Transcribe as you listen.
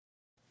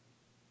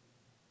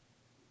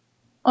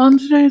On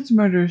today's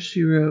Murder,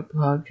 She Wrote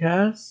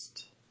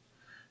podcast,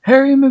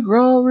 Harry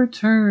McGraw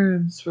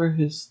returns for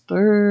his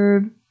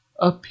third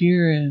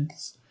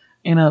appearance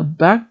in a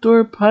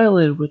backdoor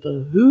pilot with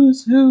a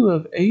who's who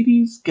of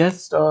 80s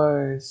guest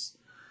stars.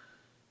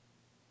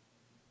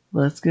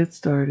 Let's get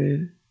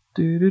started.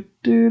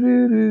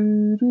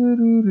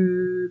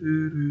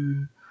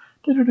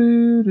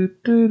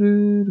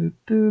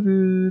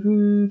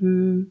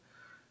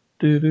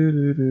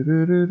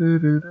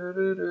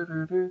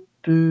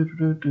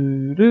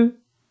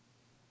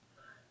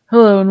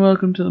 Hello and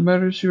welcome to the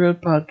Murder, She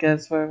Wrote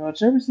podcast, where I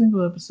watch every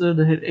single episode of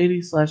the hit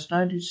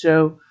 80s/90s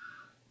show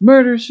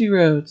Murder, She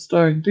Wrote,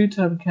 starring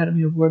 3-time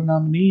Academy Award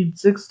nominee and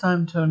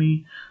 6-time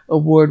Tony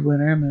Award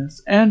winner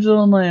Miss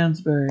Angela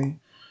Lansbury.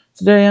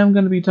 Today I'm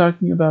going to be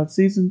talking about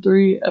Season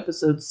 3,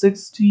 Episode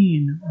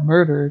 16,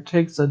 Murder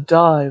Takes a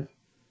Dive.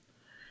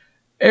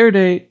 Air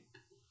date,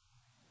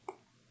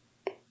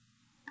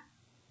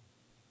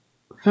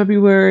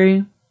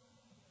 February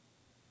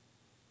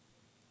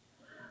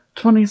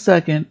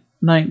 22nd,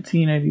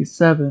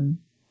 1987.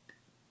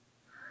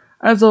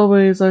 As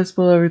always, I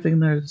spoil everything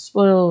there is to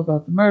spoil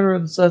about the murderer,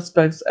 the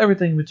suspects,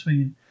 everything in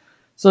between.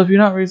 So if you're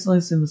not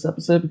recently seen this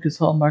episode because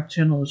Hallmark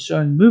Channel is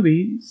showing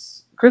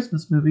movies,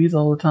 Christmas movies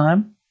all the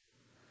time,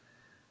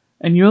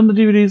 and you own the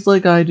DVDs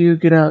like I do,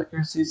 get out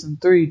your Season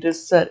 3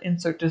 disc set,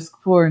 insert disc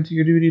 4 into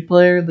your DVD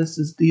player. This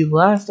is the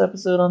last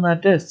episode on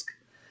that disc.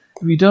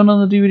 If you don't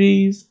own the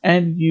DVDs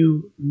and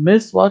you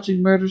miss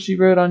watching Murder, She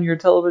Wrote on your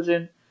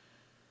television,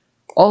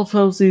 all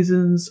 12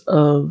 seasons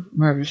of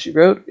Murder, She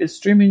Wrote is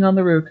streaming on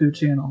the Roku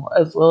channel,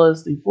 as well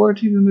as the 4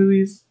 TV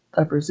movies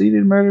that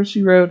preceded Murder,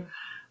 She Wrote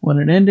when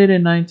it ended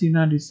in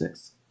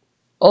 1996.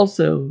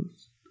 Also,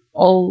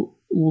 all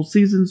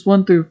seasons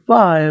 1 through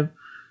 5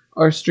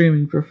 are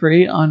streaming for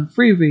free on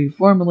Freevee,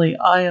 formerly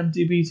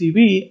IMDb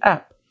TV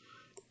app.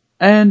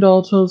 And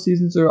all 12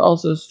 seasons are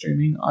also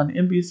streaming on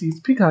NBC's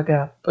Peacock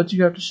app, but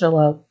you have to shell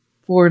out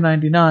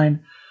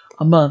 $4.99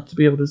 a month to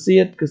be able to see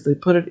it because they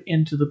put it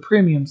into the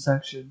premium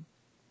section.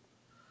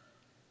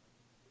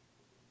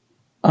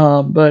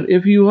 But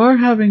if you are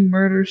having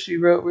Murder, She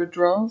Wrote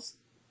withdrawals,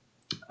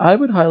 I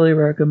would highly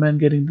recommend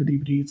getting the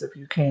DVDs if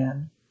you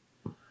can.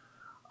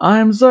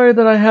 I'm sorry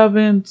that I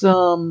haven't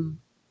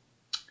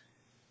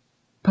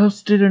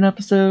posted an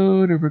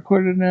episode or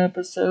recorded an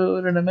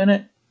episode in a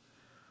minute.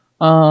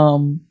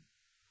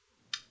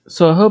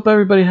 So I hope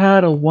everybody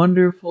had a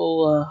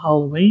wonderful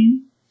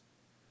Halloween.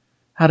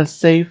 Had a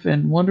safe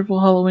and wonderful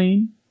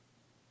Halloween.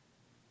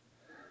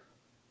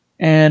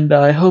 And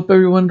I hope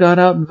everyone got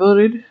out and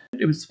voted.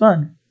 It was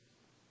fun.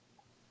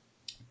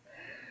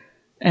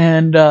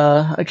 And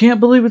I can't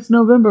believe it's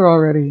November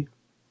already.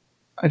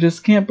 I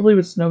just can't believe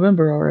it's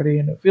November already,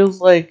 and it feels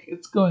like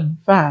it's going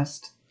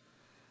fast.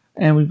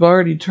 And we've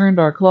already turned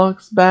our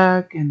clocks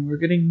back, and we're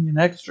getting an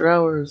extra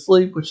hour of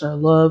sleep, which I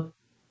love.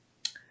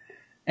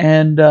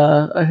 And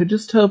I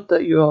just hope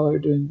that you all are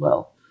doing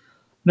well.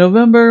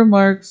 November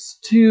marks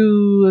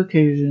 2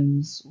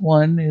 occasions.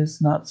 One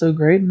is not so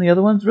great, and the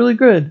other one's really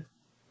good.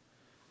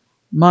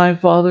 My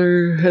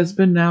father has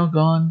been now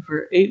gone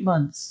for 8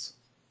 months.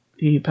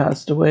 He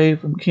passed away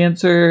from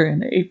cancer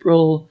in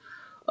April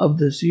of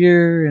this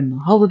year, and the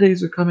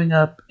holidays are coming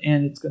up,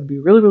 and it's going to be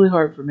really, really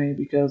hard for me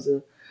because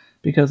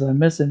I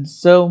miss him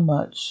so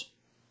much.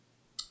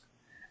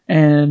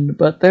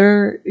 But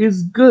there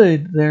is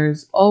good.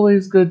 There's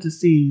always good to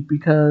see,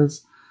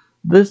 because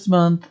this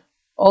month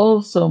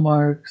also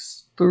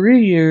marks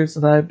 3 years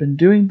that I've been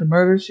doing the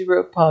Murder, She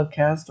Wrote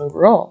podcast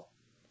overall.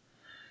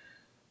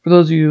 For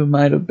those of you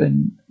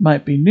who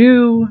might be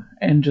new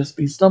and just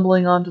be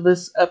stumbling onto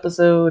this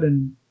episode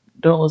and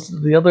don't listen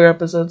to the other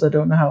episodes, I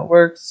don't know how it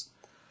works.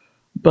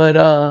 But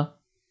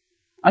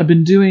I've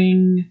been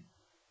doing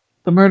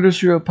the Murder,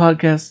 She Wrote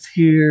podcast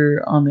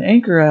here on the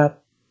Anchor app,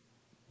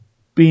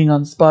 being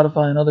on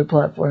Spotify and other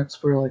platforms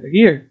for like a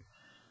year.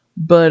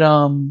 But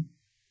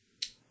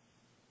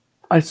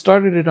I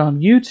started it on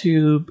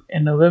YouTube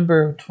in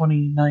November of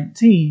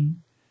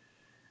 2019,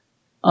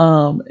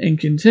 and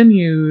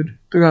continued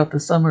throughout the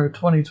summer of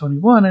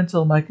 2021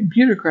 until my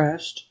computer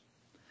crashed,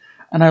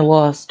 and I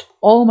lost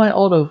all my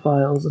audio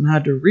files and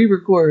had to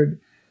re-record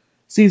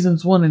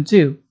seasons 1 and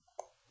 2.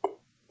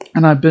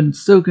 And I've been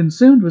so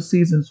consumed with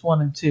seasons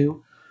 1 and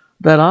 2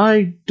 that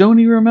I don't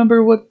even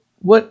remember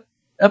what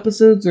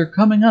episodes are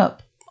coming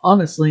up,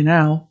 honestly,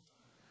 now.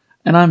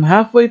 And I'm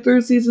halfway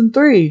through season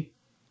 3.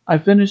 I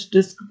finished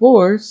disc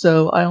 4,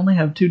 so I only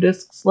have 2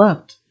 discs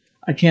left.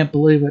 I can't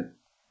believe it.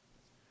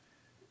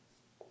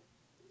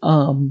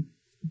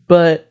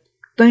 But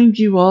thank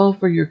you all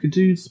for your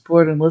continued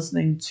support and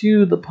listening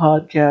to the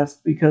podcast,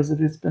 because it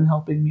has been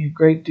helping me a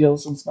great deal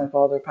since my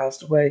father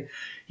passed away.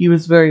 He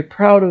was very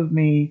proud of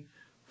me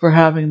for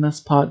having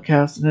this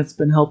podcast, and it's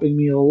been helping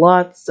me a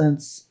lot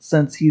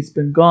since he's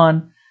been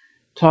gone,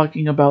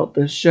 talking about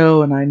this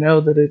show. And I know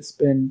that it's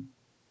been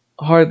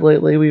hard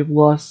lately. We've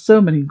lost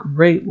so many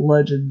great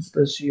legends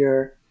this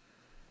year.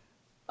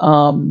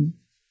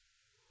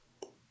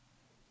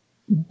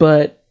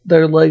 But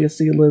their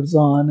legacy lives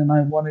on, and I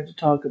wanted to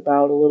talk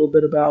about a little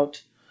bit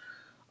about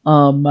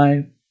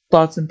My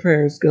thoughts and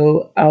prayers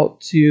go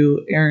out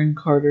to Aaron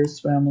Carter's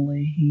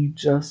family. He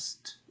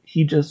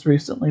just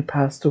recently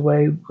passed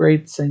away.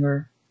 Great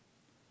singer.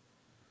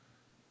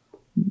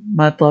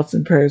 My thoughts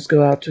and prayers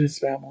go out to his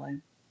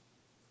family.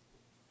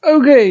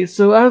 Okay,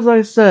 so as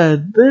I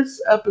said,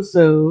 this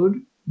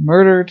episode,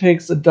 Murder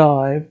Takes a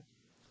Dive,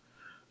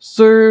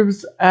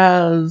 serves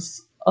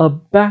as a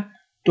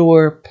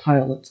backdoor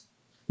pilot.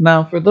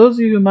 Now, for those of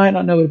you who might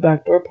not know what a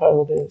backdoor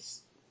pilot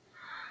is,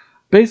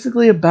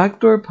 basically a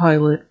backdoor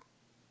pilot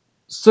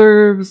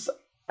serves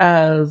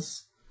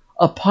as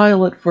a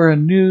pilot for a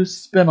new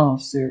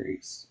spin-off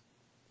series.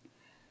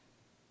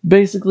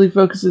 Basically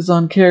focuses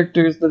on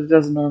characters that it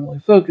doesn't normally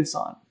focus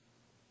on.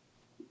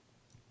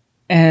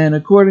 And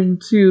according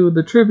to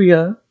the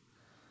trivia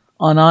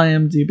on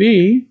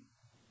IMDb,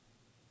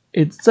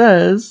 it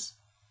says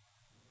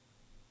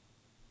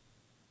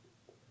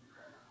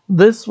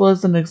this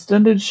was an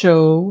extended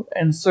show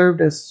and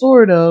served as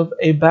sort of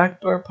a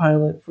backdoor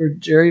pilot for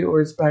Jerry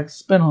Orsbach's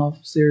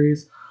spin-off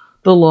series,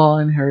 The Law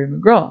and Harry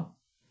McGraw.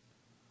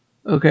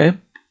 Okay.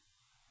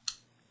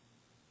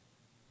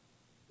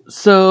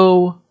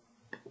 So,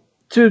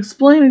 to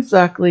explain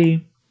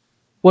exactly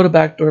what a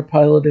backdoor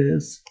pilot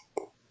is,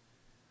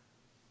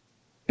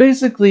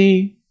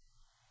 basically,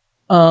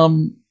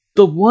 the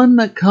one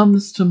that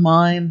comes to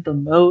mind the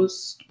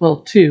most,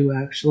 well, two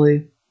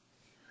actually,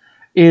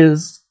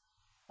 is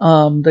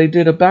they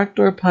did a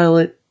backdoor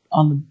pilot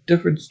on the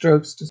Different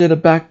Strokes, did a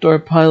backdoor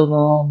pilot on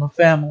All in the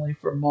Family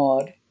for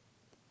Maude.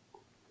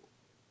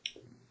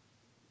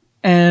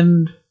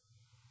 And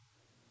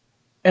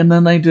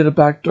then they did a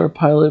backdoor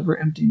pilot for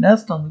Empty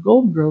Nest on the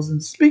Golden Girls.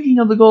 And speaking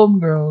of the Golden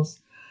Girls,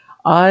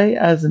 I,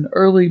 as an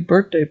early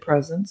birthday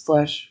present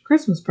 /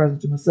 Christmas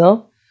present to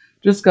myself,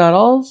 just got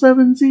all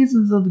 7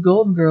 seasons of the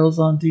Golden Girls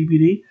on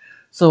DVD,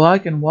 so I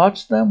can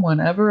watch them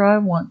whenever I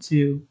want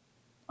to.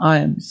 I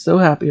am so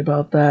happy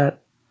about that.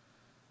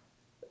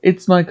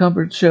 It's my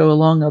comfort show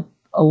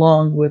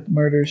along with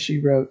Murder, She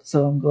Wrote,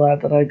 so I'm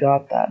glad that I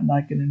got that and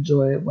I can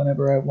enjoy it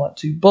whenever I want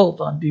to, both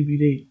on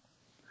DVD.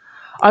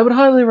 I would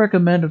highly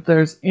recommend if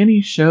there's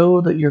any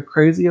show that you're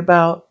crazy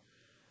about,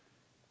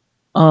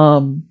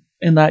 and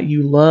that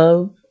you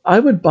love, I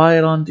would buy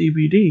it on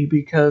DVD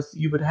because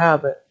you would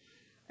have it.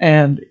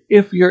 And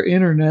if your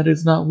internet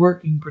is not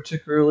working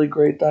particularly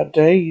great that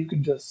day, you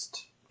can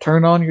just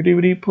turn on your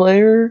DVD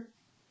player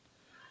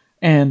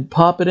and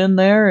pop it in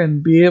there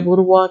and be able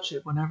to watch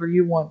it whenever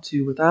you want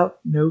to without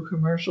no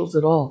commercials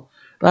at all.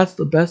 That's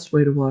the best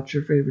way to watch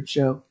your favorite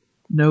show.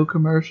 No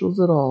commercials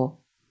at all.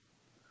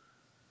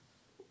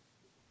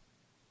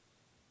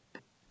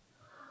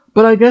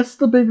 But I guess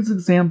the biggest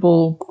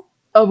example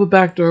of a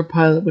backdoor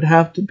pilot would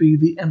have to be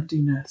the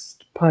Empty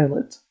Nest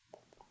pilot.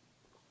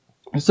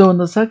 So in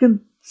the second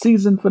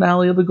season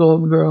finale of The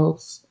Golden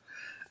Girls,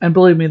 and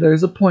believe me,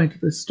 there's a point to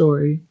this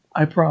story,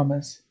 I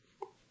promise.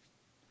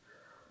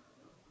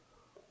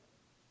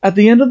 At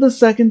the end of the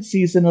second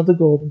season of The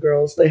Golden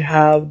Girls, they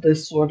have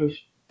this sort of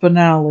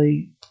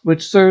finale,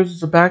 which serves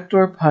as a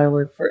backdoor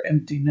pilot for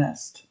Empty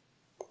Nest.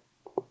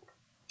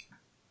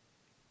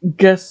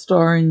 Guest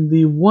starring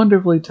the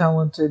wonderfully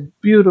talented,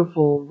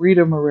 beautiful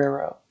Rita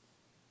Moreno.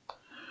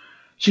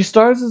 She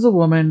stars as a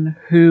woman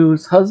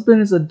whose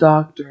husband is a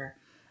doctor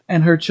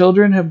and her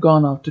children have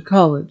gone off to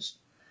college.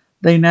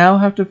 They now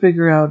have to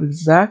figure out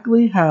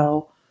exactly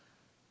how,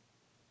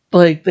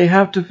 they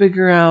have to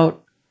figure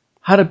out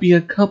how to be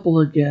a couple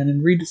again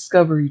and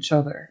rediscover each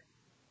other.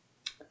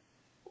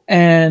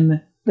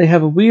 And they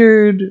have a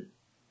weird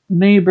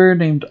neighbor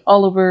named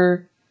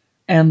Oliver,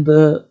 and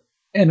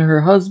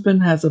her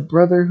husband has a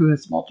brother who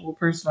has multiple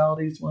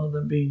personalities, one of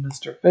them being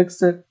Mr.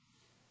 Fix-It.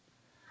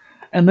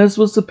 And this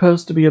was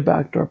supposed to be a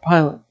backdoor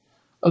pilot.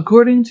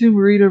 According to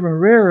Rita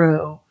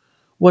Moreno,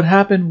 what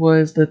happened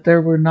was that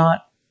there were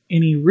not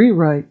any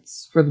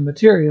rewrites for the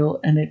material,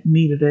 and it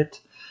needed it,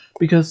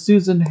 because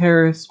Susan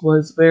Harris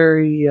was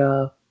very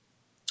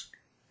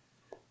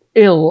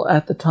ill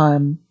at the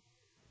time,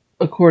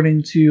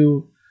 according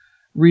to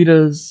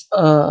Rita's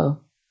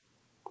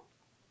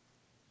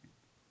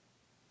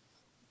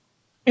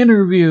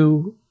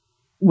interview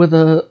with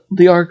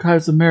the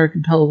Archives of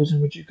American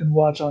Television, which you can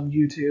watch on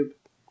YouTube.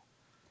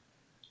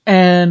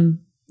 And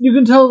you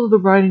can tell that the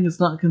writing is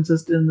not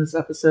consistent in this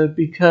episode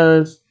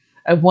because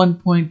at one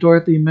point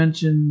Dorothy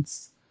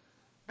mentions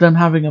them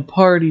having a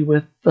party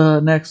with the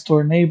next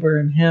door neighbor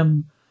and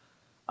him,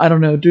 I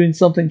don't know, doing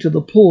something to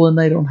the pool, and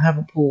they don't have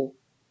a pool.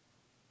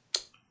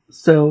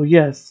 So,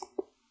 yes.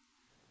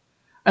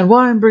 And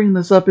why I'm bringing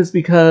this up is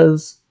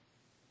because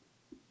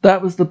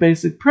that was the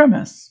basic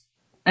premise.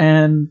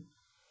 And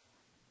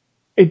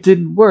it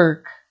didn't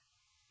work.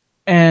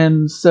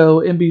 And so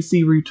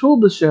NBC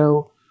retooled the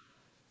show,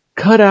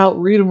 cut out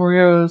Rita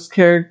Moreno's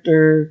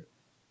character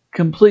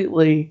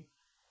completely,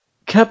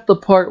 kept the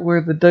part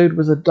where the dude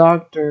was a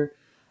doctor,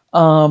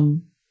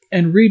 and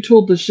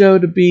retooled the show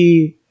to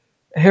be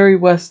Harry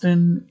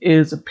Weston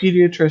is a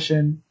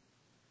pediatrician,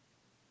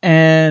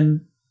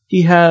 and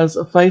he has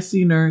a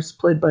feisty nurse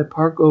played by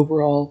Park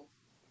Overall,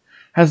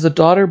 has a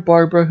daughter,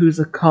 Barbara, who's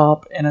a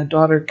cop, and a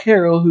daughter,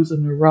 Carol, who's a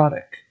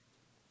neurotic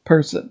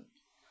person.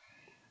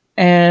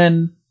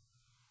 And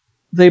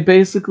they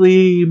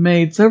basically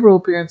made several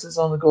appearances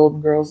on the Golden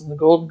Girls, and the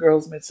Golden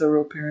Girls made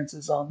several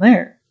appearances on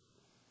there.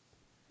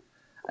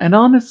 And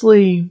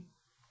honestly,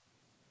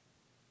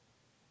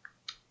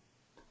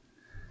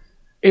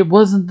 it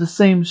wasn't the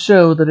same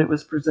show that it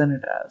was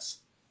presented as.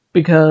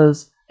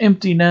 Because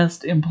empty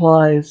nest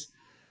implies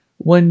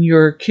when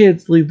your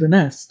kids leave the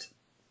nest.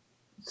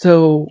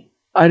 So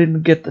I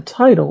didn't get the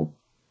title.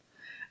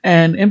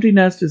 And Empty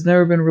Nest has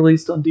never been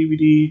released on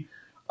DVD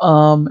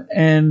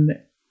and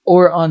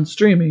or on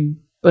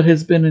streaming, but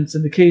has been in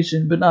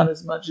syndication, but not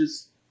as much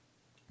as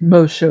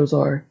most shows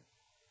are.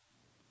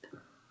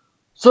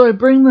 So I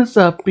bring this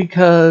up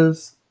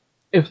because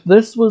if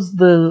this was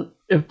the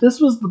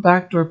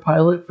backdoor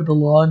pilot for the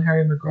Law and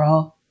Harry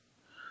McGraw,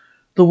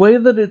 the way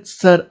that it's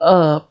set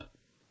up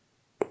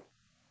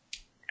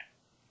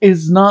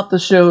is not the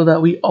show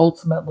that we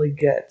ultimately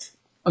get.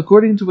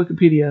 According to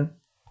Wikipedia,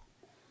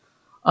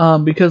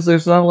 because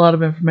there's not a lot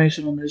of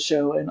information on this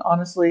show, and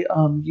honestly,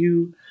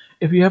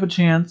 if you have a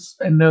chance,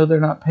 and no, they're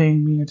not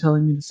paying me or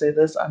telling me to say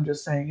this, I'm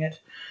just saying it.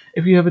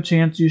 If you have a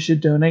chance, you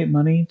should donate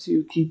money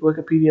to keep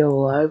Wikipedia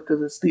alive,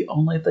 because it's the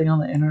only thing on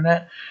the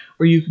internet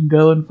where you can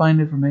go and find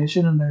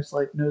information, and there's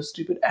like no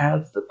stupid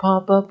ads that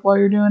pop up while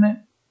you're doing it.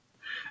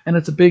 And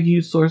it's a big,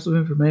 huge source of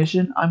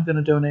information. I'm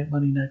gonna donate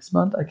money next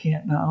month. I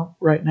can't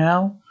right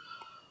now,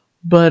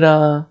 but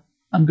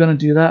I'm gonna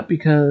do that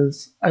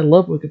because I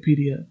love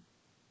Wikipedia.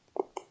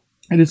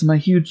 It is my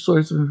huge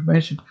source of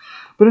information.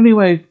 But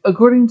anyway,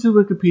 according to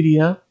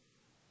Wikipedia,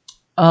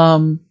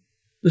 the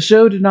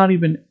show did not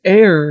even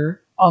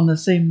air on the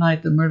same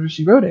night that Murder,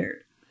 She Wrote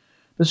aired.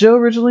 The show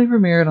originally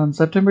premiered on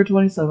September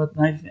 27th,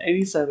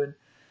 1987,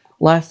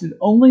 lasted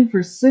only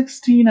for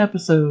 16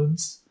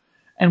 episodes,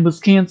 and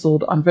was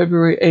canceled on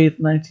February 8th,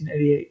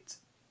 1988.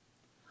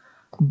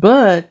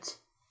 But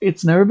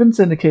it's never been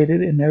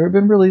syndicated and never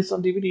been released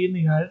on DVD in the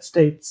United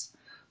States,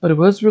 but it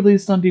was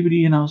released on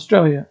DVD in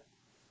Australia.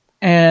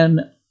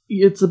 And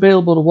it's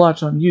available to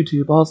watch on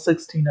YouTube, all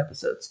 16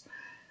 episodes.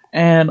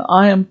 And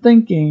I am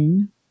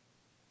thinking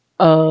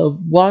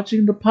of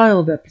watching the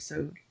pilot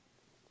episode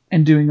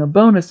and doing a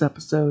bonus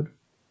episode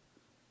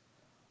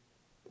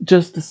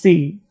just to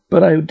see.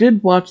 But I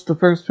did watch the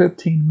first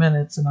 15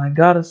 minutes, and I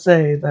gotta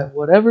say that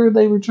whatever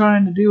they were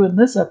trying to do in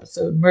this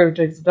episode, Murder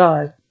Takes a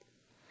Dive,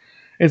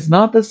 is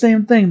not the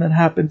same thing that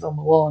happens on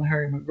the Law and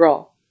Harry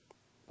McGraw.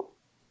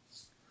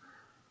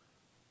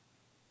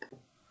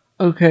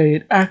 Okay,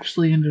 it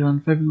actually ended on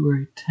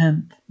February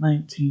 10th,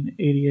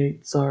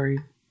 1988, sorry.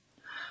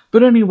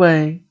 But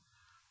anyway,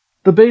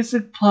 the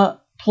basic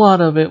plot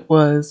of it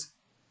was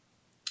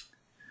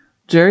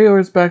Jerry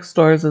Orsbach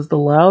stars as the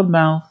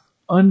loudmouth,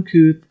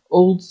 uncouth,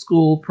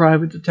 old-school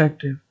private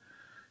detective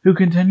who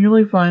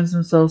continually finds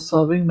himself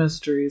solving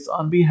mysteries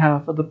on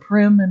behalf of the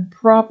prim and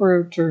proper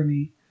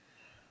attorney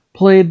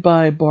played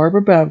by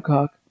Barbara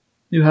Babcock,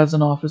 who has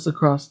an office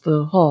across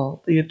the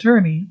hall. The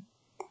attorney,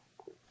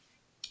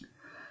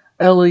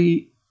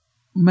 Ellie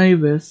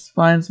Mavis,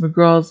 finds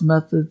McGraw's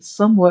methods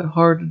somewhat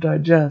hard to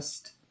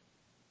digest,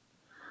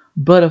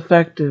 but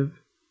effective,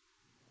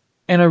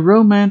 and a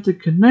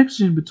romantic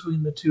connection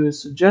between the two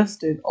is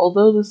suggested,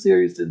 although the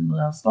series didn't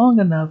last long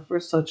enough for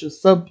such a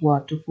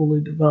subplot to fully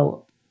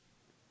develop.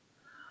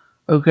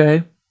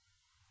 Okay?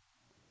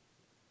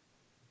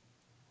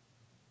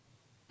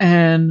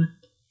 And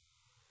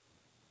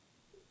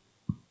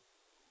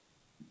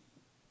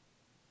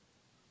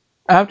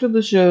after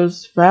the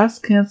show's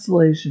fast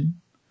cancellation,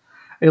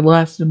 it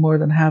lasted more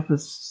than half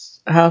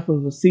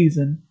of a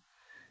season,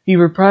 he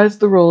reprised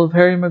the role of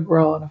Harry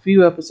McGraw in a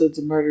few episodes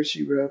of Murder,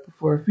 She Wrote,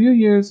 before a few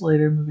years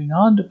later moving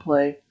on to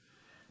play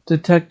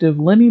Detective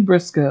Lenny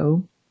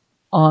Briscoe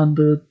on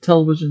the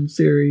television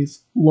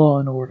series Law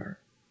and Order.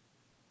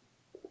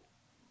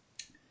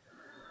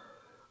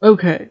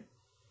 Okay.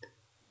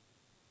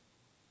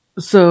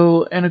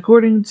 So, and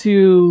according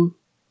to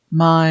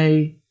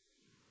my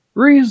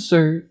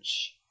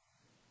research,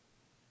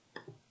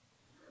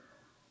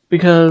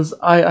 because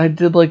I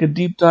did like a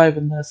deep dive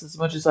in this as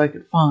much as I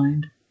could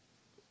find,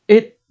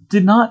 it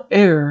did not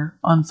air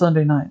on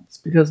Sunday nights,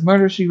 because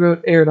Murder, She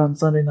Wrote aired on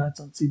Sunday nights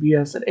on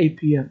CBS at 8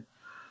 p.m.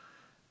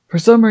 For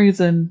some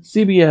reason,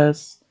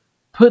 CBS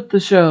put the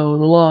show,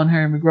 The Law and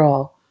Harry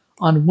McGraw,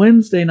 on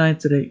Wednesday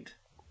nights at 8.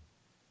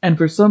 And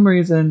for some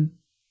reason,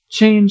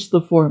 changed the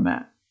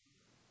format.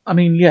 I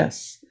mean,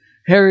 yes,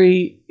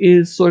 Harry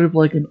is sort of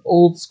like an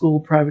old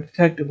school private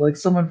detective, like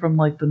someone from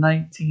like the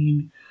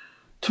 1920s,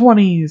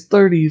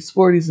 30s,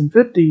 40s, and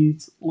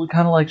 50s,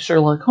 kind of like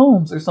Sherlock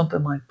Holmes or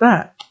something like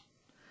that.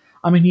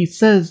 I mean, he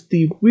says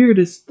the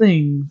weirdest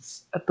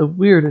things at the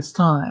weirdest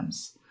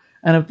times.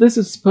 And if this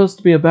is supposed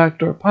to be a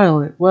backdoor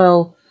pilot,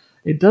 well,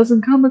 it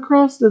doesn't come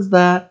across as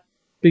that,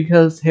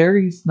 because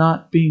Harry's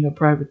not being a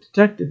private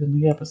detective in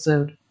the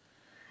episode.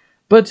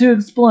 But to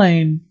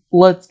explain,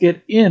 let's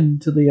get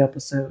into the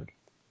episode.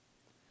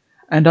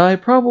 And I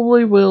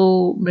probably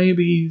will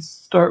maybe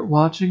start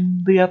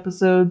watching the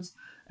episodes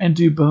and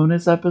do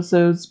bonus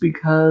episodes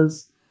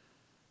because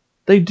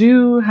they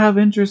do have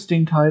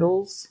interesting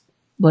titles,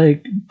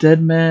 like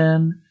Dead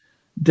Men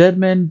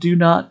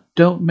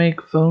Don't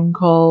Make Phone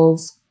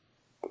Calls,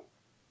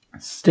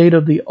 State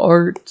of the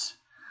Art,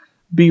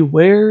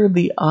 Beware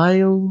the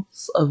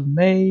Isles of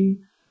May,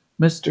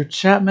 Mr.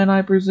 Chapman,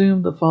 I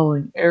presume, The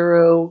Falling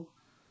Arrow,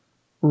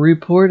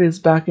 Report is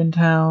Back in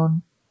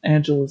Town,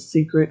 Angela's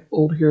Secret,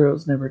 Old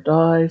Heroes Never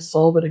Die,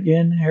 Solve It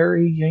Again,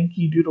 Harry,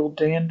 Yankee Doodle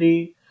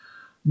Dandy,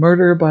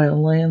 Murder by a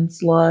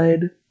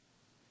Landslide,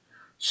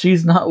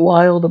 She's Not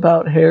Wild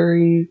About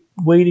Harry,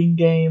 Waiting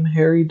Game,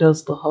 Harry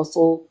Does the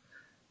Hustle,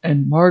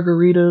 and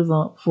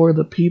Margaritas for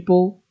the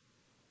People.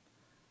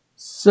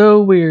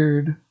 So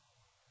weird.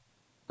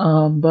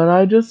 But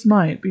I just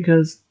might,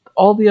 because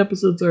all the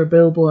episodes are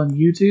available on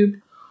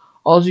YouTube.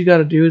 All you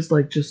gotta do is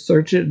just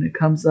search it and it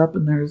comes up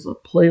and there's a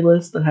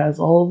playlist that has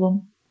all of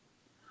them.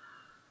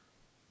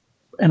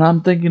 And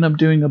I'm thinking of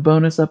doing a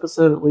bonus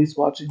episode, at least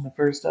watching the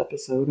first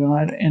episode,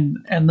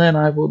 and then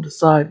I will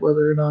decide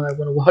whether or not I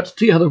want to watch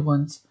the other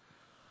ones.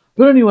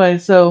 But anyway,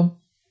 so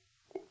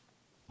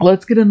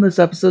let's get in this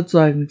episode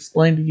so I can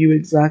explain to you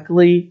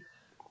exactly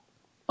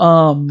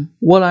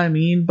what I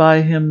mean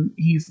by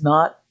he's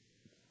not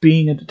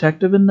being a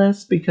detective in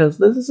this, because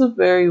this is a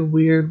very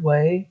weird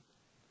way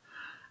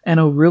and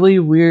a really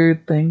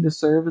weird thing to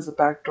serve as a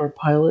backdoor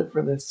pilot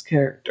for this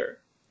character.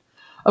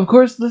 Of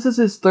course, this is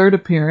his third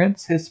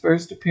appearance. His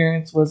first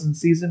appearance was in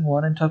Season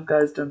 1 in Tough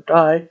Guys Don't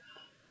Die.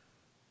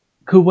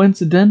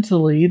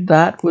 Coincidentally,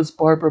 that was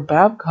Barbara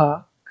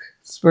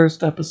Babcock's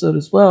first episode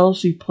as well.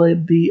 She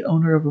played the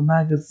owner of a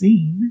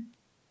magazine.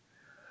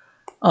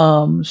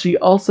 She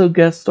also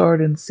guest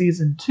starred in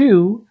Season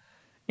 2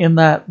 in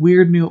that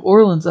weird New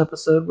Orleans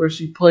episode where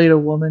she played a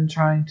woman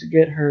trying to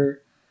get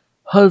her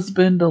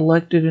husband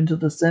elected into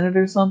the Senate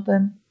or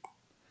something.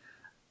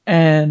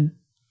 And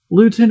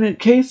Lieutenant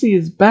Casey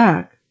is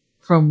back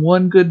from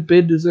One Good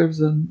Bid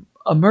Deserves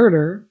a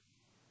Murder.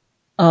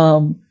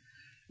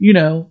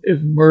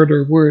 If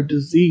murder were a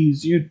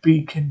disease, you'd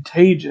be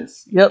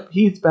contagious. Yep,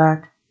 he's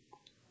back.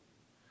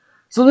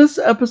 So this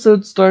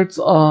episode starts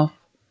off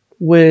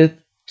with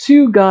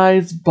two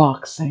guys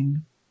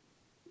boxing.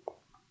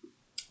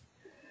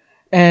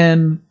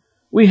 And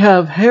we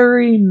have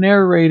Harry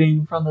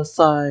narrating from the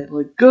side,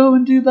 go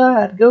and do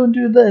that, go and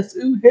do this,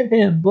 ooh, hit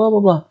him, blah, blah,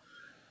 blah.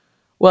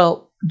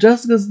 Well,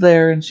 Jessica's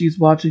there and she's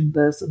watching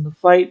this, and the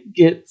fight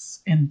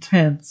gets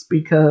intense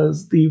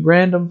because the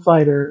random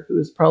fighter, who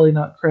is probably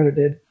not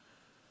credited,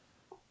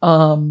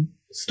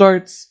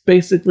 starts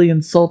basically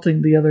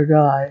insulting the other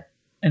guy,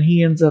 and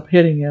he ends up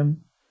hitting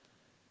him.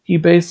 He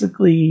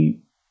basically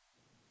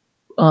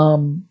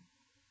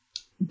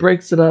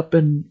breaks it up,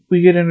 and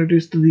we get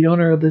introduced to the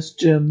owner of this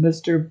gym,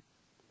 Mr.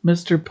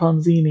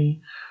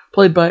 Ponzini,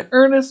 played by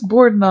Ernest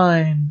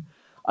Borgnine.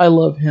 I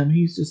love him.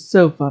 He's just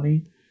so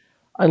funny.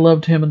 I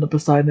loved him in The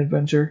Poseidon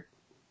Adventure.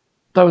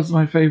 That was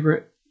my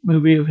favorite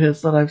movie of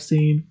his that I've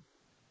seen.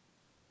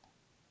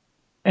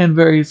 And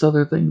various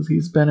other things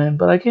he's been in,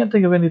 but I can't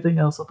think of anything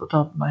else off the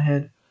top of my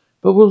head.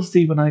 But we'll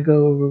see when I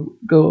go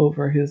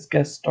over his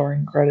guest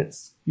starring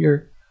credits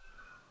here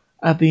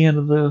at the end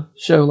of the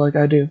show like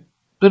I do.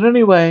 But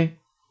anyway,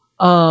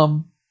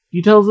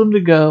 he tells him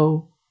to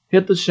go,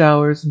 hit the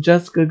showers, and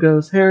Jessica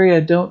goes, Harry, I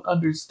don't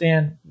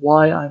understand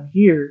why I'm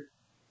here.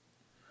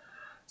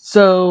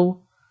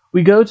 So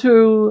we cut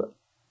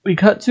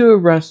to a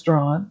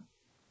restaurant,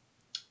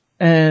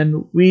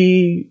 and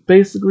we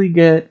basically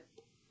get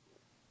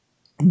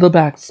the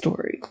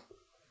backstory.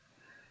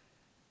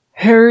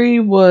 Harry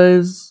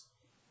was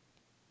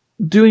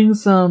doing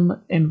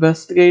some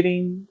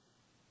investigating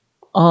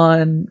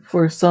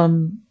for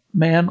some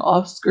man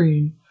off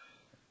screen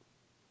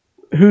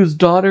whose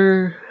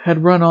daughter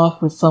had run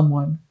off with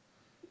someone.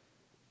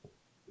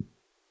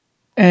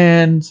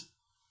 And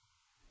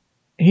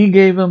he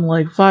gave him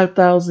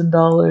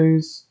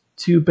 $5,000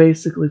 to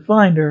basically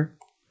find her.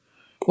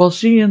 Well,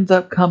 she ends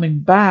up coming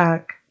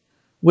back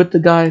with the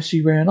guy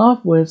she ran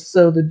off with,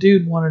 so the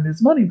dude wanted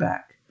his money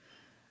back.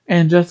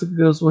 And Jessica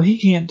goes, well, he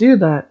can't do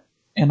that.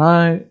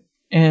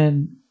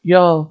 And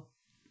y'all,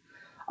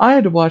 I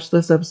had to watch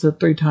this episode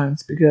 3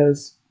 times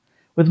because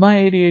with my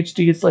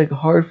ADHD, it's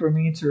hard for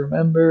me to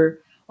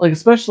remember,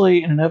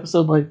 especially in an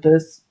episode like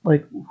this,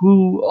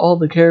 who all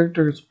the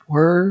characters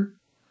were.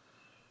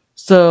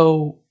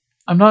 So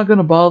I'm not going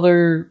to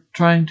bother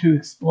trying to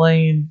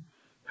explain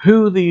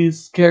who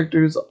these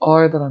characters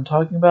are that I'm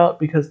talking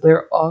about because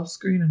they're off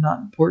screen and not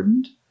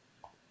important.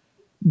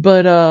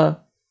 But I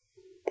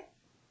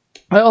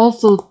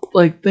also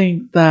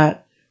think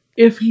that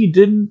if he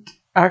didn't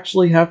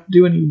actually have to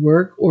do any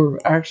work or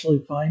actually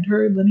find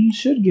her, then he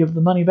should give the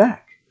money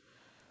back.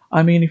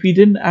 I mean, if he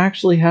didn't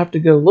actually have to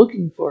go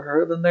looking for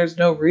her, then there's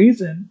no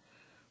reason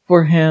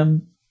for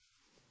him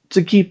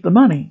to keep the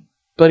money.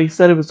 But he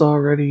said it was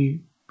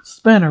already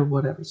spent or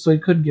whatever, so he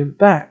couldn't give it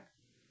back.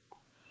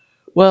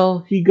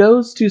 Well, he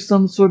goes to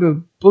some sort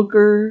of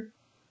booker,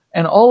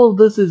 and all of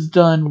this is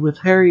done with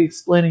Harry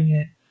explaining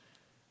it.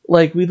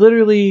 We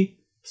literally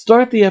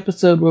start the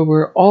episode where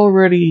we're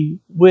already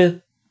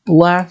with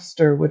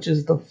Blaster, which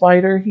is the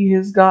fighter he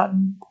has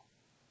gotten.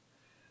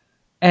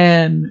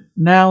 And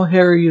now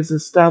Harry is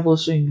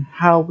establishing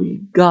how we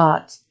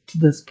got to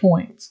this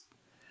point.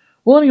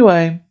 Well,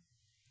 anyway,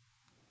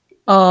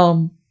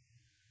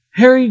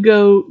 Harry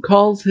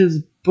calls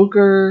his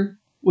booker,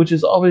 which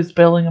is always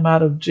bailing him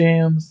out of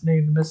jams,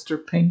 named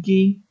Mr.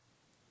 Pinky.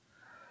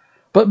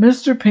 But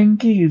Mr.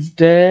 Pinky is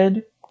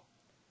dead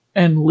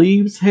and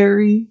leaves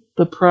Harry,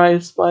 the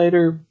prize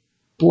fighter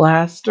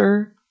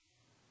Blaster.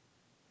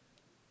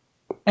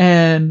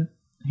 And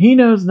he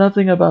knows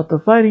nothing about the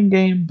fighting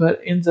game,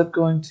 but ends up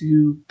going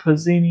to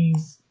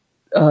Pizzini's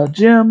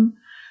gym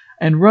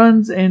and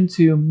runs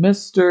into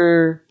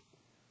Mr.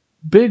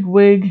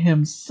 Bigwig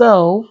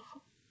himself.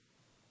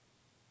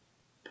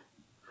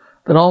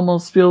 That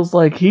almost feels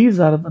like he's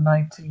out of the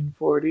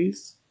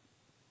 1940s.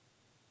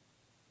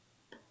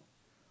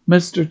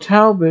 Mr.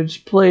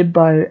 Talbage, played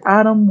by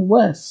Adam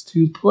West,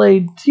 who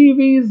played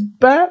TV's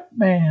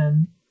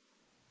Batman.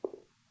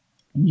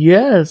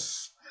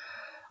 Yes,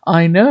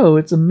 I know,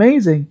 it's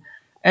amazing.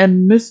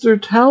 And Mr.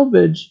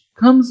 Talbage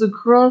comes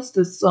across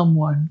as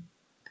someone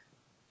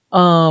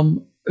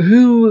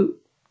who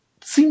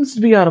seems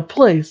to be out of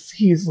place.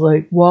 He's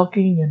like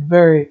walking in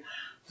very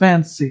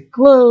fancy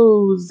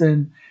clothes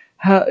and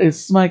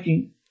is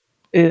smoking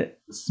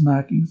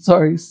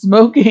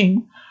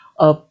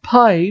a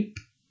pipe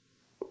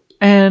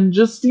and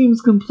just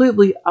seems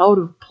completely out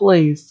of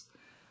place.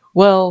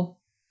 Well,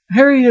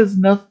 Harry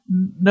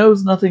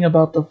knows nothing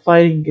about the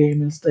fighting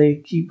game, as they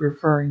keep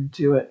referring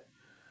to it.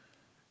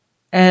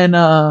 And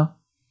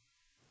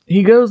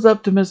he goes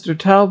up to Mr.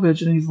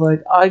 Talbage and he's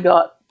like, I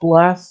got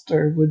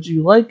Blaster. Would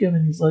you like him?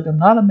 And he's like, I'm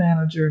not a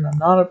manager and I'm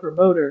not a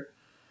promoter.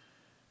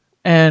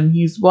 And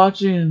he's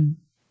watching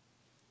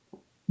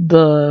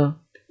the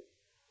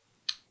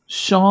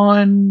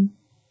Sean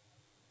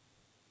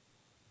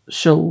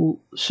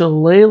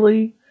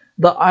Shillelagh,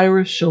 the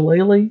Irish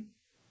Shillelagh.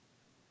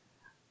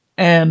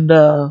 And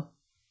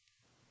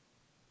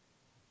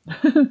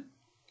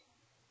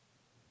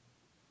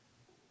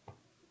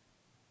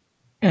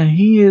and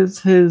he is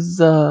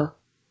his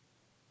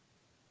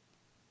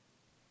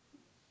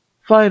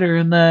fighter.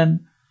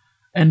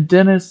 And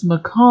Dennis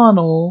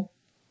McConnell,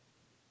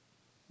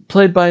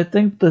 played by I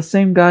think the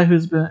same guy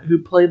who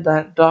played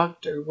that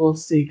doctor. We'll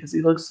see, because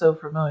he looks so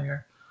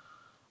familiar.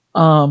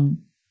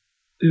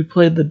 Who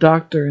played the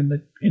doctor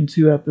in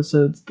 2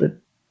 episodes that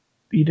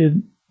he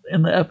did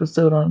in the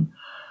episode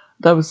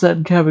that was set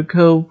in Cabot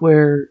Cove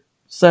where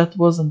Seth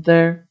wasn't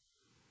there.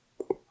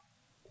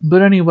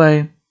 But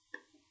anyway,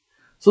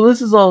 so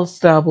this is all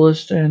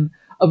established, and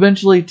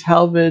eventually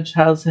Talbage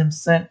has him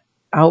sent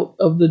out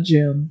of the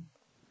gym.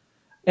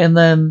 And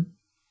then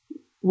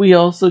we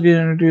also get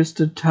introduced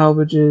to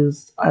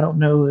Talbage's, I don't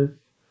know if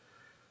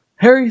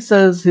Harry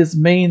says his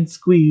main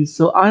squeeze,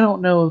 so I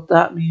don't know if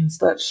that means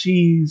that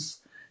she's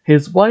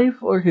his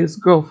wife or his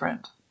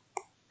girlfriend.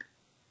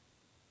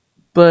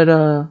 But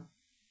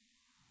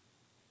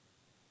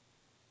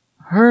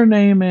her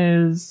name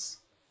is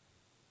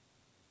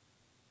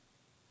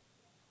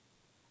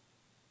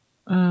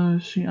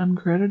is she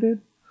uncredited?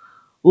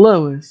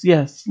 Lois,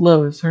 yes,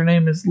 Lois. Her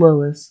name is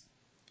Lois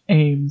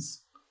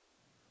Ames.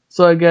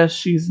 So I guess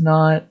she's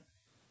not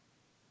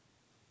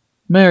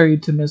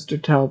married to Mr.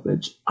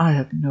 Talbage. I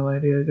have no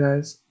idea,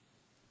 guys.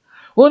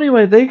 Well,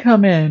 anyway, they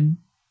come in.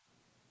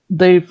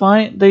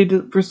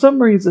 For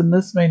some reason,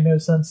 this made no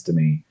sense to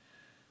me.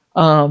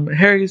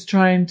 Harry's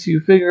trying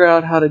to figure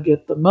out how to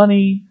get the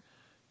money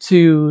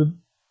to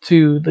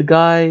the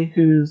guy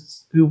who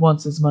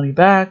wants his money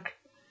back.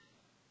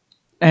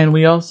 And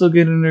we also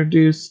get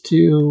introduced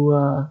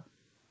to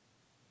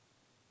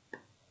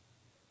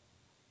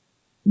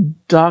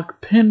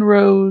Doc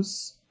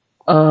Penrose.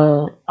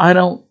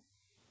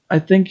 I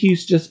think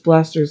he's just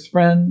Blaster's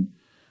friend.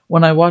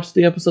 When I watched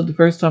the episode the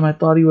first time, I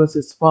thought he was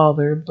his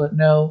father, but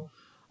no,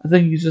 I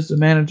think he's just a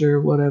manager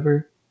or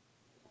whatever.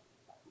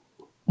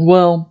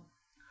 Well,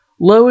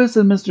 Lois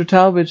and Mr.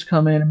 Talbage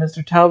come in, and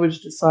Mr.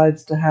 Talbage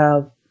decides to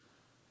have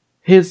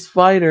his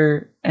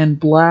fighter and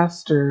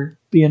Blaster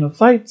be in a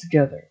fight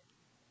together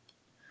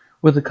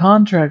with a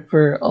contract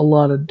for a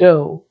lot of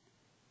dough.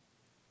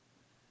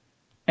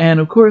 And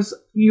of course,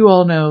 you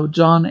all know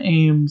John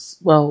Ames,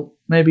 well,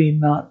 maybe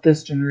not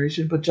this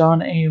generation, but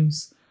John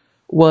Ames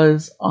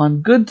was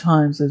on Good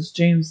Times as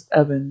James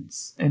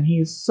Evans, and he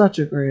is such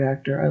a great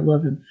actor. I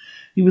love him.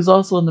 He was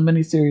also in the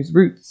miniseries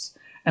Roots,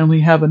 and we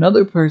have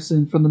another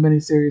person from the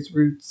miniseries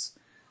Roots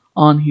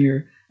on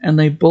here, and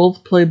they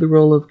both played the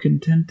role of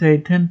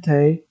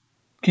Kente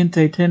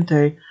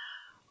Tente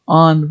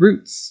on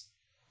Roots.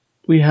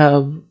 We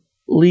have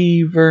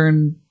Lee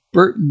Vern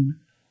Burton,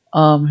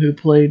 who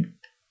played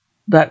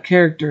that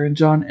character, and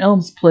John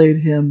Elms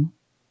played him,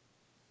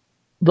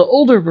 the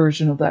older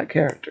version of that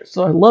character.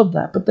 So I love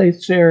that, but they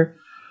share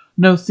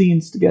no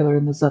scenes together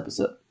in this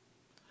episode.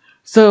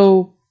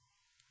 So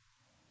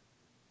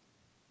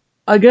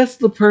I guess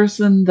the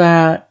person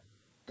that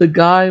the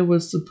guy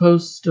was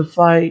supposed to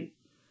fight,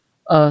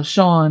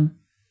 Sean,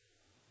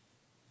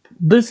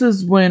 this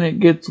is when it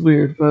gets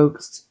weird,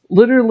 folks.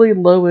 literally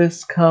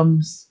Lois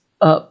comes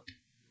up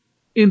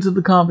into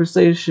the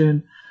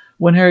conversation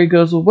when Harry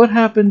goes, well, what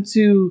happened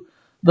to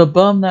the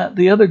bum that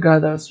the other guy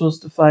that was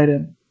supposed to fight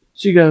him?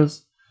 She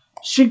goes,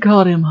 she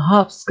caught him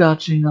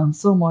hopscotching on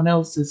someone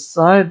else's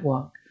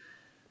sidewalk,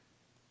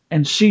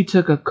 and she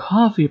took a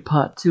coffee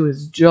pot to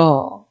his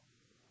jaw.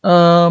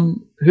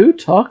 Who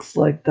talks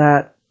like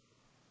that?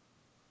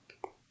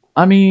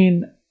 I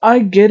mean, I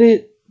get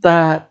it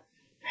that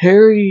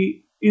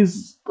Harry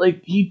is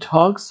like, he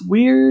talks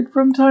weird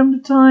from time to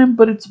time,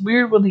 but it's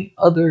weird when the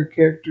other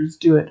characters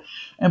do it.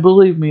 And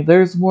believe me,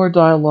 there's more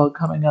dialogue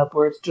coming up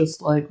where it's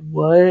just like,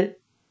 what?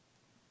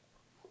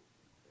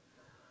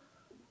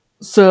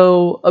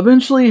 So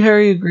eventually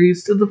Harry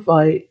agrees to the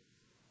fight,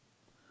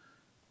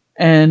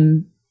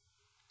 and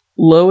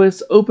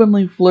Lois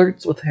openly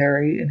flirts with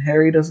Harry, and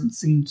Harry doesn't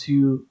seem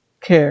to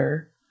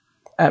care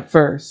at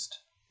first.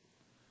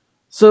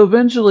 So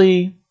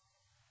eventually,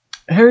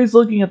 Harry's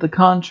looking at the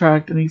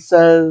contract and he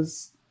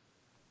says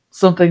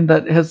something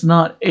that has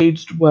not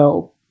aged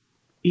well.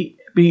 He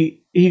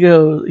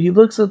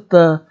looks at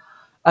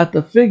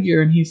the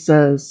figure and he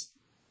says,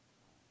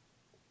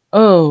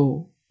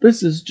 "Oh,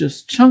 this is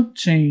just chunk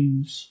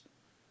change.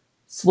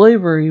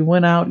 Slavery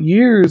went out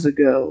years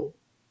ago."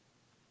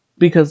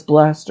 Because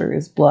Blaster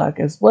is black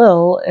as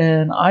well,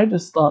 and I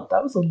just thought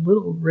that was a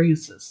little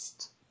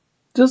racist.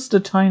 Just a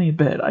tiny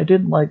bit. I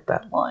didn't like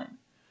that line.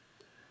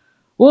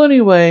 Well,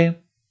 anyway,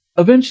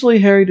 eventually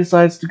Harry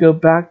decides to go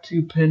back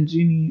to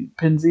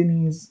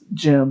Penzini's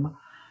gym,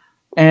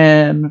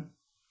 and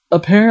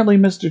apparently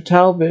Mr.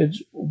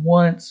 Talbage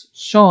wants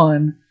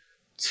Sean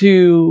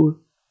to,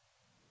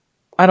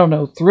 I don't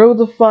know, throw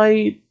the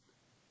fight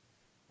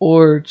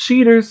or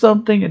cheat or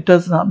something. It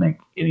does not make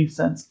any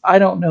sense. I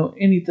don't know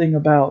anything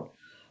about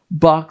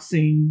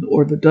boxing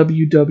or the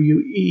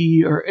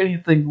WWE or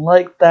anything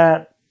like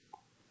that.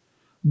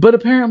 But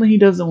apparently he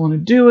doesn't want to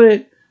do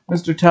it.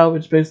 Mr.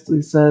 Talbage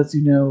basically says,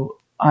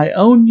 I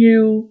own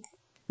you.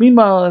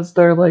 Meanwhile, as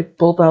they're like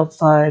both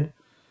outside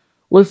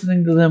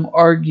listening to them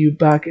argue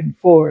back and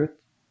forth,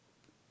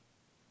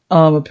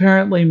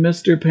 apparently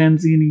Mr.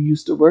 Panzini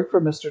used to work for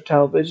Mr.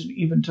 Talbage and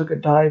even took a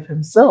dive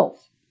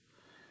himself,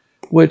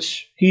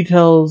 which he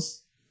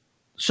tells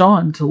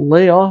Sean to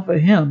lay off of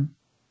him.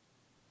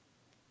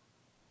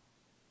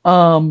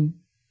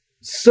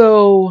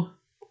 So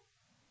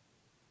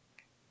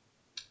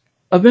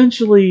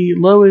eventually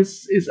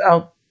Lois is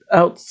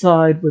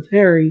outside with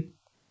Harry,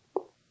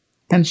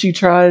 and she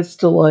tries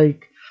to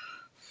like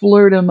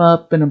flirt him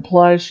up and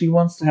implies she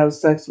wants to have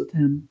sex with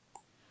him.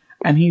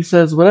 And he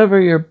says, whatever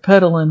you're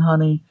peddling,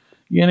 honey,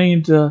 you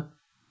need to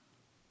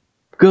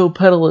go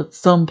peddle it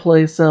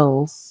someplace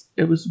else.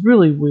 It was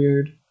really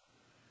weird.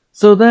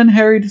 So then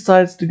Harry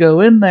decides to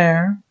go in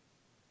there,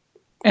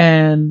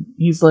 and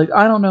he's like,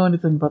 I don't know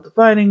anything about the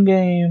fighting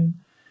game.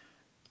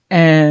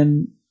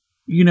 And,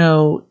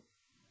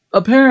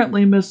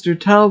 apparently Mr.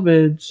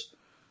 Talbage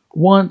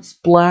wants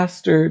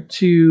Blaster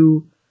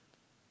to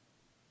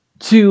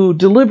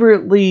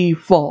deliberately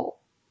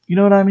fall. You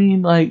know what I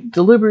mean? Like,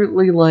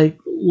 deliberately, like,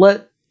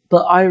 let the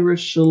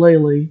Irish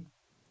shillelagh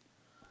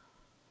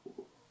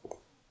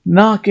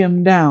knock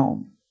him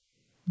down.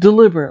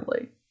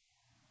 Deliberately.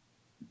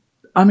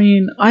 I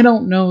mean, I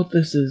don't know if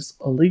this is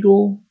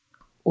illegal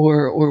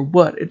or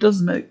what. It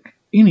doesn't make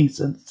any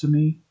sense to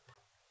me.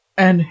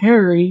 And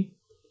Harry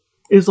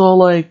is all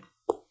like,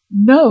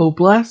 no,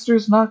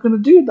 Blaster's not going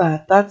to do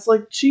that. That's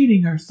like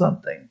cheating or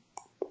something.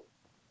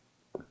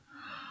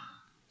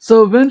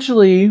 So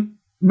eventually,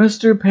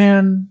 Mr.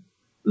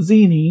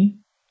 Panzini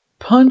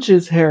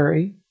punches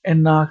Harry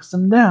and knocks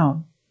him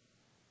down.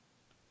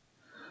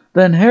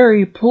 Then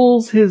Harry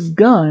pulls his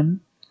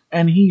gun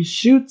and he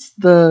shoots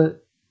the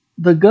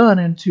gun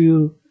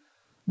into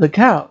the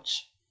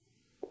couch.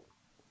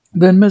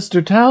 Then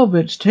Mr.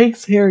 Talbage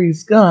takes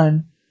Harry's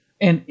gun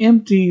and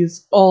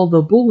empties all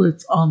the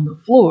bullets on the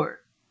floor,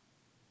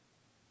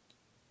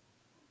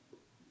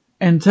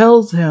 and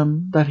tells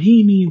him that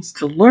he needs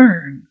to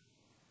learn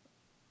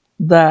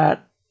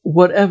that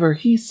whatever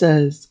he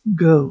says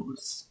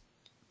goes.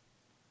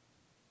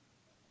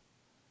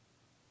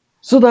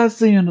 So that's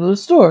the end of the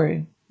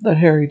story that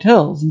Harry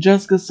tells. And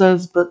Jessica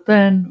says, but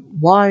then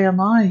why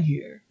am I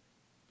here?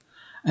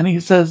 And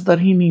he says that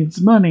he needs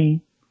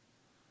money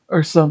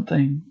or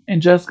something.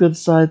 And Jessica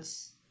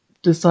decides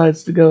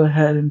to go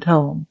ahead and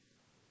tell him.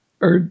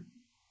 Or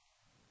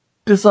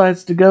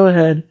decides to go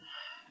ahead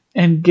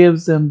and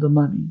gives him the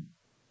money.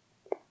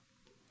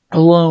 A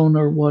loan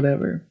or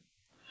whatever.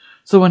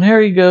 So when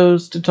Harry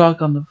goes to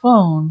talk on the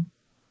phone,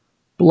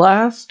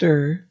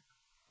 Blaster,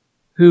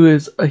 who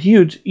is a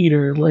huge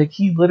eater, like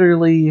he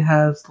literally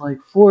has like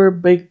 4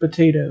 baked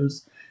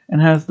potatoes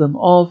and has them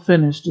all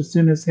finished as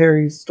soon as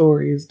Harry's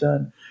story is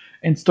done,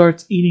 and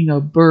starts eating a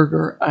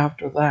burger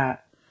after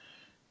that.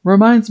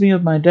 Reminds me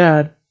of my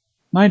dad.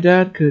 My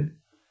dad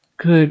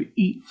could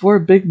eat 4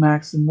 Big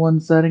Macs in one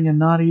setting and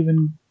not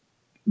even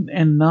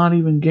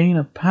gain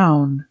a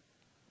pound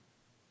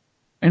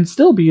and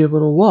still be able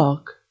to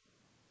walk.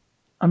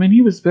 I mean,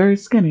 he was very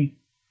skinny.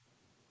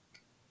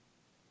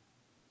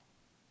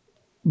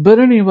 But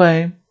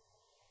anyway,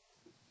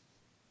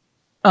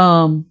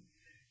 um,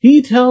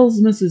 he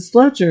tells Mrs.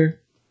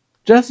 Fletcher,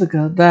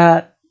 Jessica,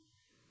 that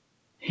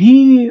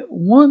he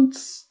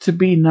wants to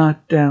be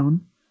knocked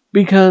down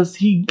because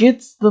he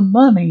gets the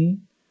money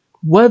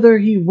whether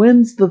he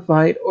wins the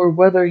fight or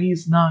whether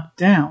he's knocked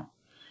down.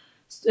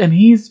 And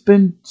he's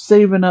been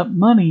saving up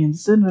money and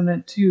sending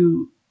it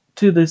to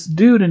this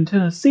dude in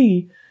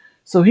Tennessee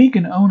so he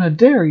can own a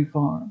dairy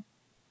farm.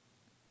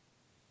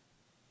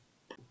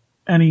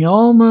 And he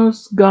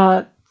almost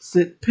got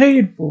it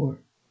paid for.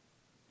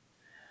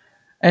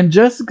 And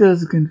Jessica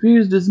is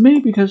confused as me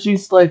because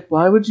she's like,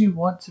 why would you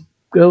want to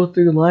go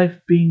through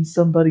life being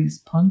somebody's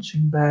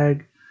punching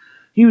bag?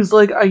 He was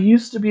like, I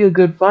used to be a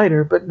good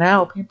fighter, but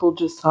now people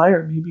just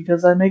hire me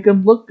because I make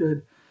them look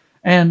good.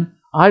 And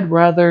I'd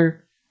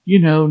rather,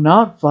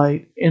 not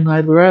fight, and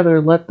I'd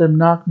rather let them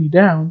knock me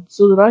down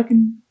so that I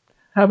can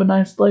have a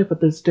nice life at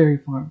this dairy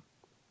farm.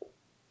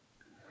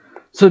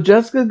 So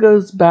Jessica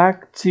goes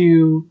back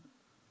to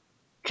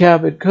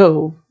Cabot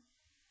Cove,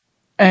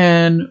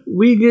 and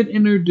we get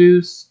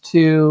introduced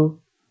to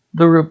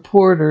the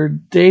reporter,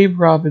 Dave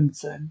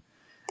Robinson,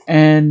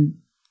 and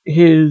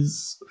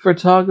his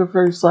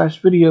photographer slash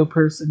video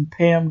person,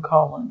 Pam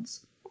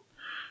Collins,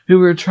 who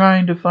were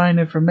trying to find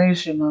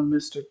information on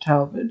Mr.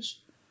 Talmadge.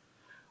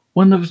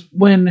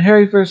 When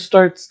Harry first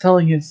starts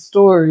telling his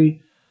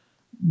story,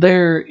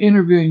 they're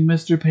interviewing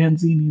Mr.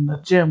 Panzini in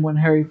the gym when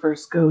Harry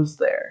first goes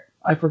there.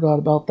 I forgot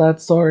about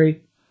that,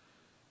 sorry.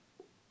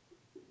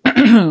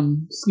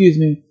 Excuse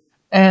me.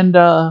 And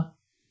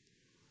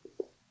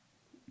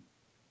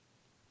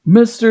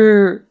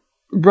Mr.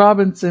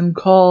 Robinson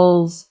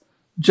calls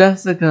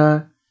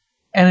Jessica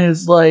and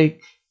is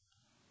like,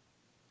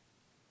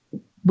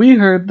 we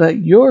heard that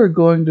you're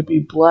going to be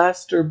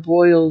Blaster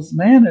Boyle's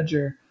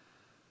manager.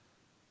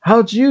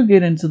 How'd you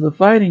get into the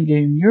fighting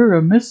game? You're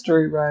a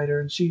mystery writer.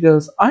 And she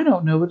goes, I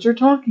don't know what you're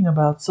talking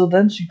about. So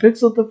then she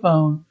picks up the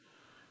phone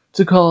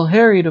to call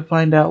Harry to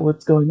find out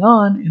what's going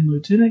on, and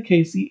Lieutenant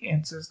Casey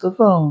answers the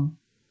phone.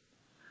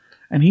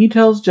 And he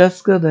tells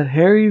Jessica that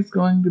Harry's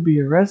going to be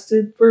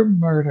arrested for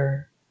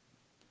murder.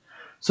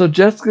 So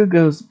Jessica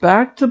goes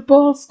back to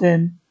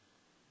Boston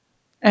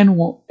and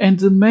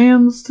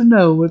demands to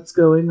know what's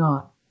going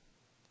on.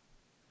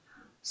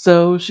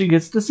 So she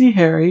gets to see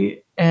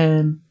Harry,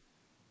 and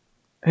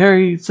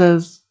Harry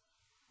says,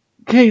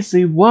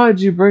 Casey,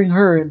 why'd you bring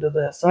her into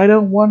this? I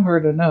don't want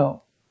her to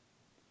know.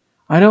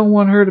 I don't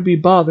want her to be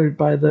bothered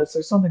by this,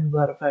 or something to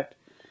that effect.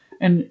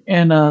 And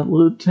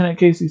Lieutenant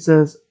Casey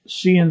says,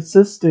 she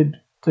insisted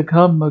to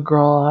come,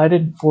 McGraw. I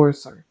didn't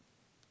force her.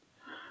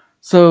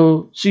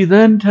 So she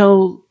then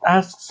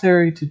asks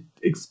Harry to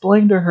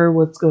explain to her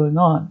what's going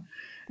on.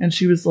 And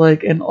she was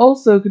like, and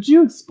also, could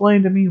you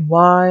explain to me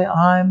why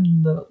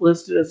I'm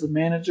listed as a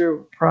manager of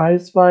a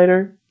prize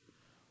fighter?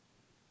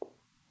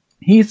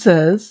 He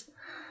says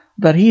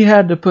that he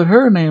had to put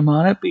her name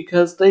on it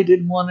because they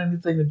didn't want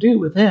anything to do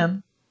with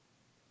him.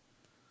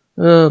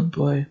 Oh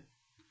boy.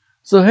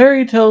 So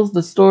Harry tells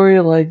the story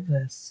like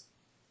this.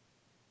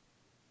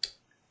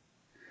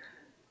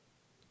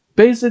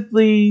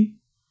 Basically,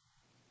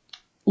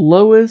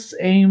 Lois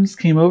Ames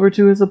came over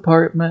to his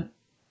apartment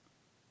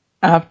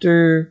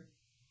after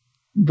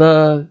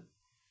the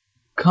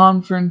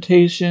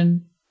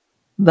confrontation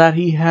that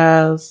he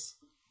has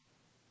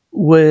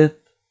with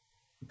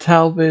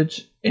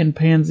Talmadge in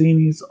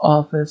Panzini's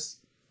office.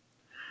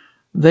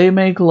 They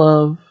make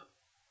love,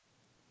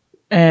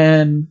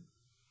 and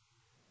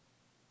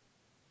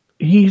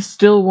he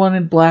still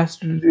wanted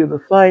Blaster to do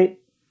the fight,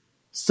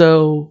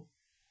 so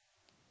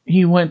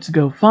he went to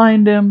go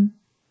find him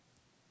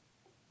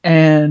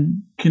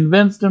and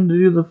convinced him to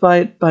do the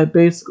fight by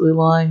basically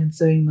lying and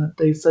saying that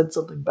they said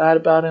something bad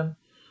about him.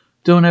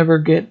 Don't ever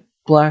get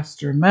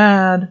Blaster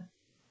mad.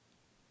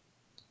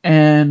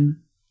 And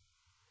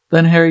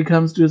then Harry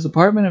comes to his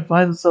apartment and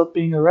finds himself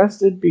being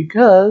arrested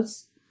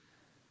because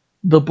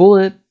the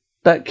bullet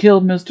that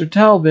killed Mr.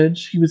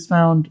 Talmadge, he was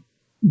found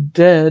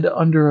dead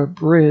under a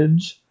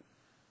bridge,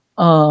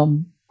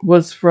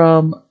 was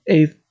from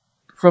a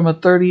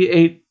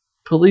 38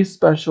 police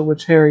special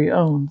which Harry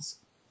owns.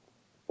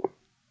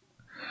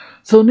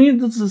 So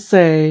needless to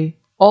say,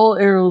 all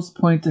arrows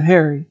point to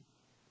Harry.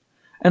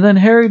 And then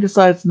Harry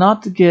decides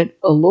not to get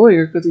a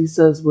lawyer because he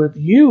says, with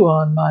you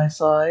on my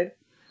side,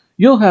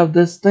 you'll have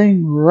this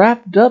thing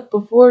wrapped up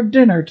before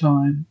dinner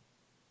time.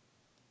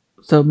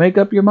 So make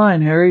up your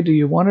mind, Harry. Do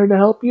you want her to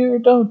help you or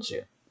don't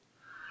you?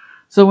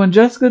 So when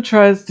Jessica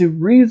tries to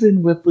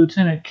reason with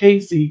Lieutenant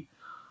Casey,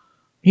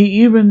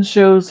 he even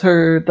shows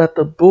her that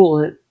the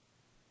bullet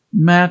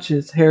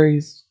matches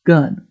Harry's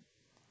gun.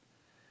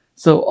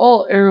 So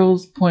all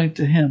arrows point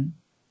to him.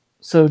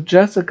 So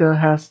Jessica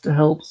has to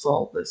help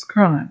solve this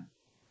crime.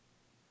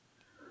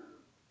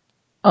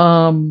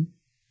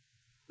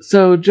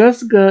 So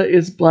Jessica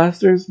is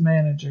Blaster's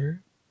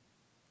manager,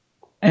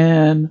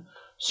 and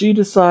she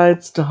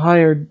decides to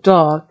hire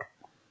Doc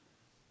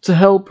to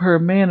help her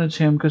manage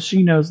him because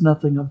she knows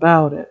nothing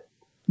about it.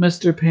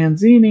 Mr.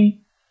 Panzini,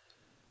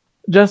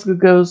 Jessica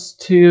goes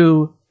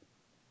to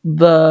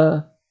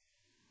the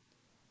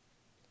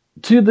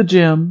to the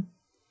gym,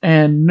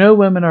 and no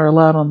women are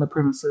allowed on the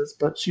premises,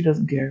 but she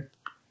doesn't care.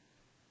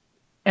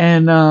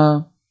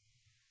 And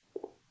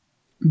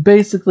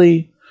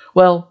basically,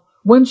 well,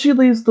 when she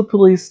leaves the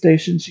police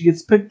station, she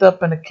gets picked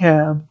up in a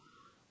cab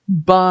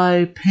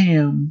by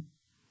Pam,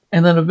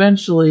 and then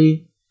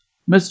eventually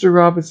Mr.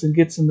 Robinson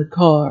gets in the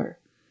car,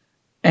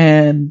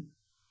 and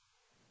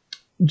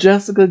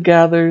Jessica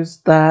gathers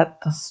that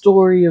the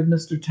story of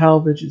Mr.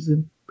 Talbage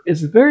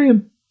is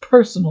very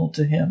personal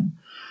to him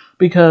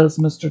because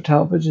Mr.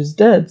 Talbage is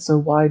dead, so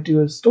why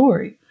do a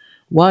story?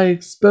 Why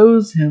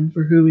expose him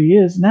for who he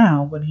is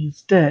now when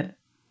he's dead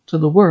to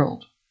the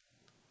world?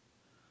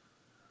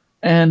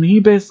 And he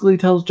basically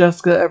tells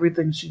Jessica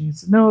everything she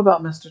needs to know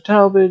about Mr.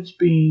 Talbage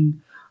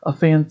being a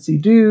fancy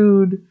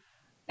dude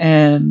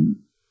and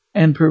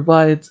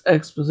provides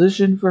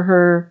exposition for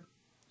her.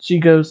 She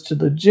goes to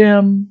the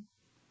gym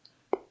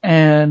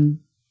and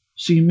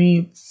she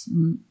meets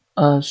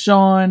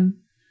Sean,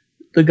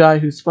 the guy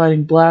who's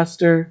fighting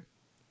Blaster,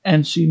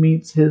 and she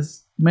meets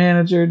his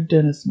manager,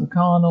 Dennis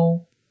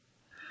McConnell.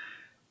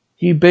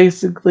 He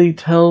basically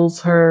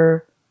tells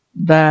her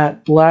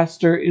that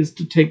Blaster is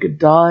to take a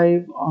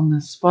dive on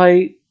this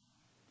fight,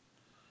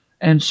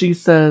 and she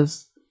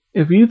says,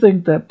 if you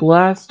think that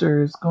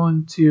Blaster is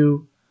going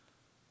to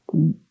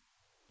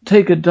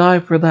take a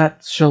dive for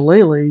that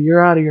shillelagh,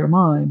 you're out of your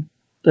mind.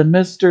 Then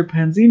Mr.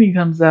 Panzini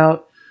comes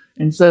out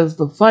and says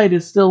the fight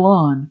is still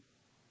on.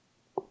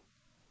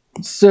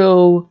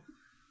 So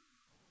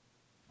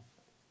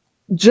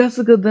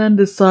Jessica then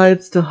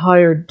decides to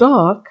hire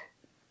Doc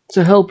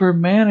to help her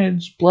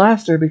manage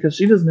Blaster because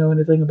she doesn't know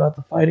anything about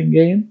the fighting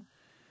game.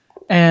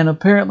 And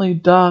apparently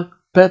Doc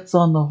bets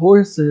on the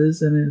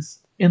horses and is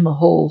in the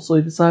hole, so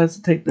he decides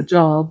to take the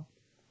job.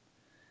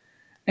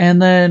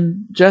 And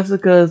then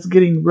Jessica is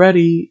getting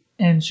ready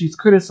and she's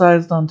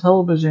criticized on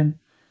television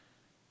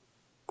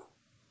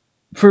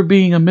for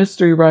being a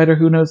mystery writer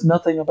who knows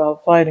nothing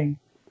about fighting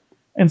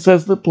and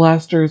says that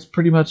Blaster is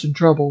pretty much in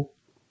trouble.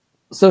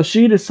 So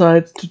she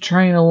decides to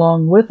train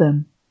along with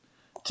him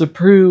to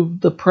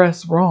prove the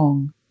press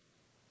wrong.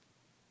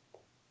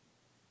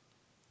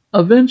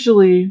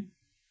 Eventually,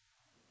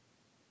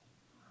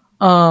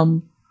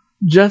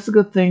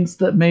 Jessica thinks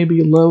that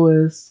maybe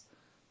Lois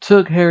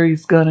took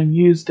Harry's gun and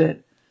used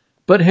it,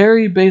 but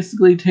Harry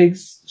basically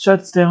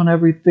shuts down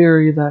every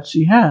theory that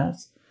she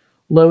has.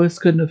 Lois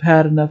couldn't have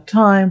had enough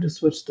time to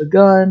switch the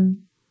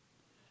gun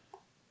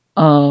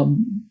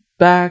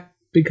back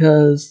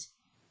because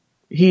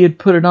he had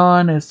put it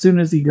on as soon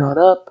as he got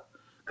up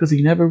because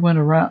he never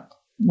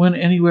went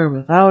anywhere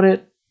without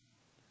it.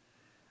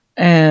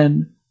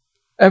 And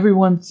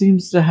everyone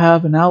seems to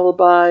have an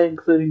alibi,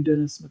 including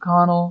Dennis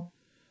McConnell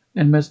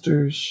and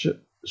Mr.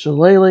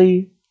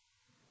 Shillelagh.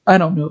 I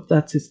don't know if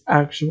that's his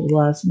actual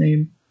last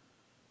name.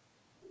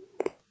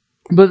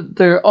 But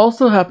there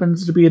also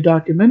happens to be a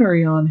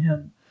documentary on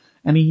him,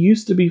 and he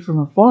used to be from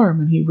a farm,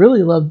 and he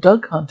really loved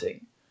duck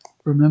hunting.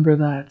 Remember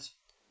that.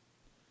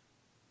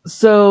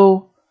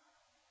 So,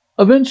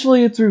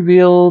 eventually it's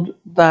revealed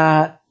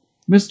that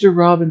Mr.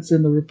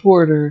 Robinson, the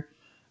reporter,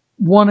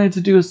 wanted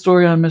to do a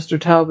story on Mr.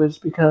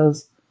 Talbage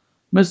because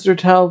Mr.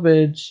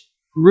 Talbage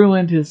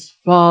ruined his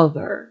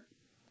father.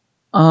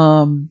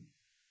 Turned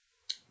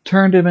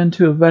him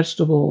into a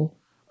vegetable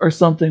or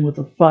something with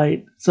a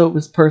fight, so it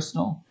was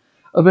personal.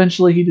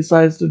 Eventually, he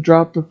decides to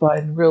drop the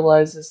fight and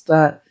realizes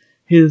that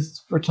his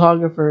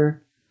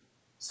photographer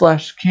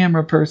slash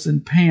camera person,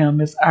 Pam,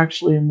 is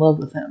actually in love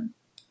with him,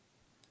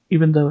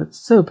 even though it's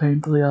so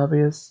painfully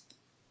obvious.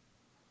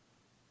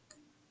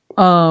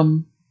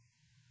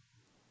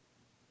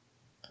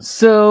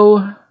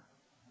 So,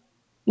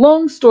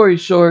 long story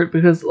short,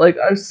 because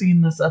I've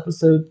seen this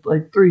episode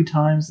 3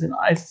 times and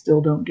I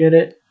still don't get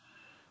it.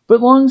 But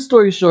long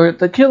story short,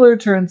 the killer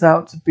turns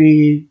out to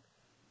be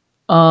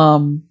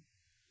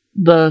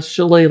the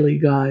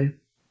shillelagh guy.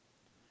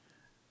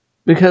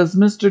 Because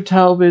Mr.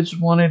 Talbage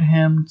wanted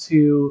him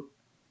to,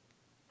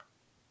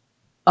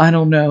 I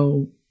don't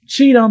know,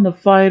 cheat on the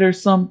fight or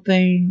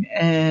something,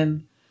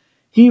 and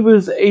he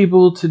was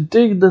able to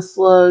dig the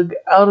slug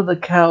out of the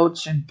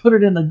couch and put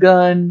it in the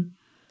gun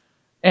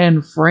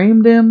and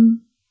framed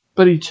him,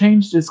 but he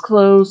changed his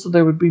clothes so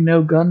there would be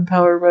no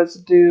gunpowder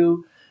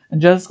residue,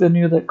 and Jessica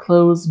knew that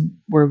clothes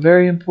were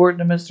very important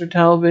to Mr.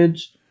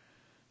 Talbage,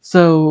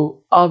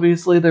 so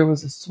obviously there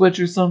was a switch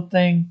or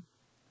something.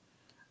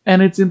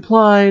 And it's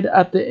implied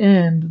at the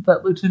end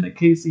that Lieutenant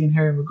Casey and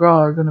Harry McGraw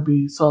are going to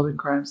be solving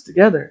crimes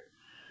together.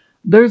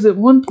 There's at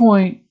one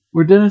point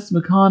where Dennis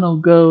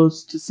McConnell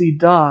goes to see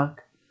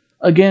Doc,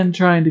 again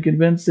trying to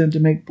convince him to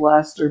make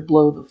Blaster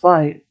blow the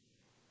fight.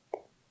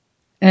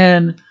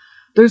 And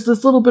there's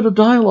this little bit of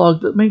dialogue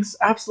that makes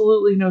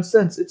absolutely no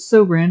sense. It's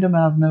so random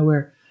out of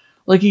nowhere.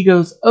 Like he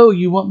goes, "Oh,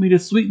 you want me to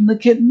sweeten the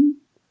kitten?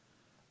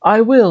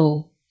 I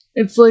will."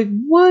 It's like,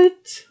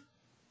 what?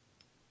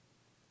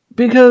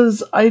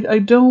 Because I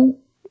don't,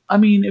 I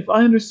mean, if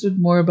I understood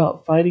more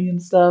about fighting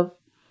and stuff,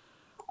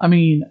 I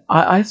mean,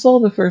 I saw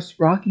the first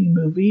Rocky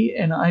movie,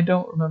 and I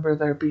don't remember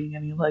there being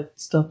any,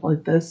 stuff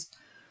like this.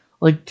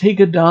 Like,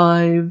 take a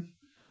dive,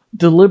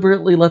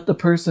 deliberately let the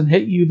person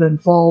hit you, then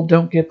fall,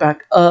 don't get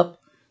back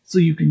up, so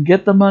you can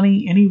get the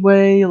money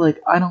anyway.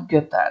 Like, I don't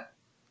get that.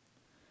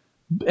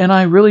 And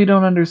I really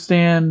don't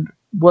understand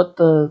what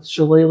the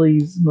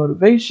Shillelagh's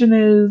motivation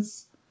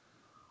is.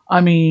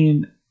 I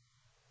mean,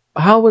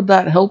 how would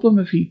that help him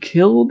if he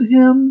killed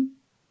him?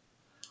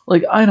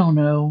 Like, I don't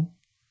know.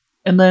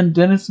 And then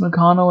Dennis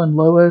McConnell and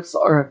Lois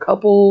are a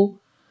couple.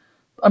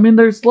 I mean,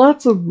 there's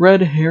lots of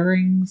red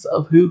herrings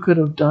of who could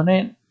have done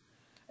it.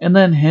 And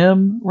then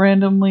him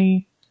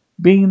randomly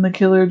being the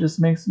killer just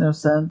makes no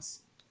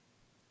sense.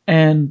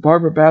 And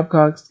Barbara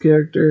Babcock's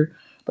character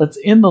that's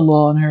in the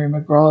Law and Harry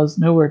McGraw is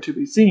nowhere to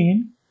be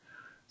seen.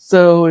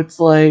 So it's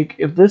like,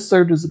 if this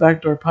served as a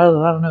backdoor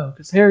pilot, I don't know,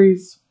 because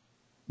Harry's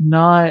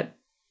not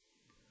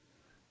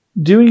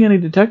doing any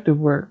detective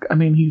work. I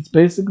mean, he's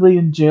basically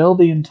in jail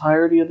the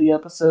entirety of the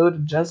episode,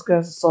 and Jessica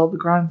has to solve the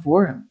crime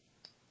for him.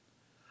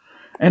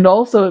 And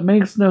also, it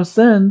makes no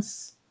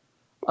sense.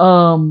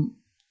 I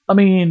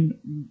mean,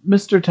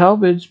 Mr.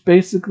 Talbage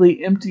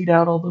basically emptied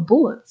out all the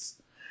bullets.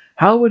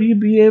 How would he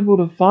be able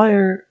to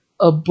fire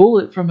a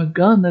bullet from a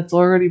gun that's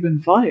already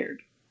been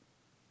fired?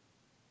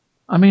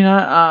 I mean,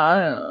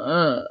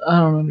 I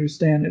don't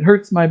understand. It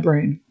hurts my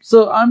brain.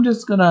 So I'm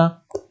just gonna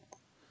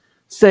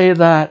say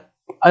that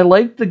I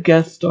like the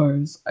guest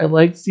stars. I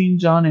like seeing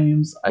John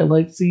Ames. I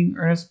like seeing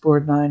Ernest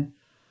Borgnine,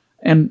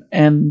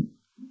 and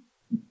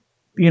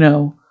you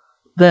know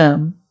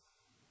them.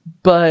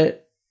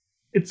 But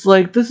it's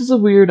like, this is a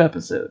weird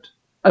episode.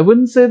 I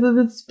wouldn't say that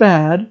it's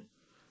bad,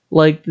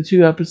 like the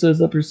two episodes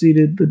that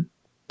preceded the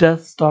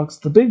Death Stalks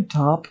the Big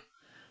Top,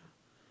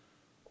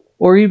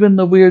 or even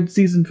the weird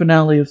season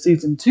finale of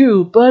season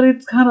 2, but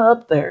it's kind of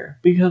up there,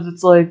 because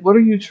it's like, what are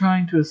you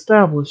trying to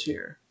establish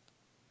here?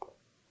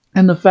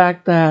 And the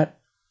fact that,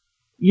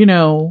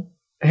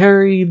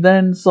 Harry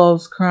then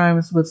solves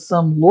crimes with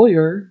some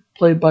lawyer,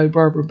 played by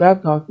Barbara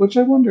Babcock, which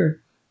I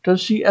wonder, does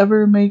she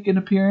ever make an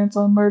appearance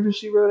on Murder,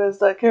 She Wrote as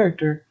that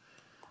character?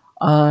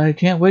 I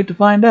can't wait to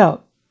find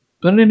out.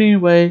 But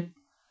anyway,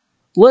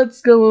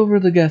 let's go over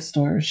the guest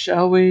stars,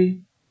 shall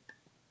we?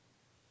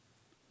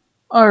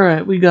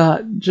 Alright, we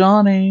got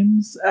John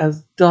Ames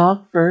as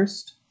Doc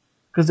first,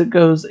 because it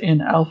goes in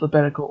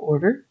alphabetical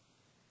order.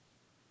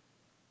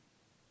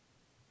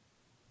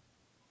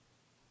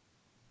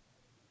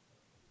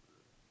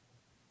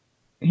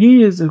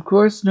 He is, of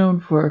course, known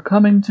for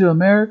Coming to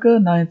America,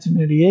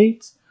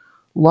 1988,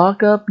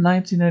 Lock Up,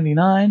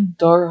 1989,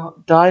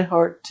 Die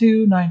Hard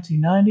 2,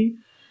 1990,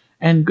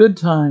 and Good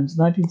Times,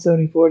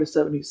 1974 to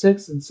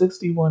 76, in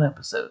 61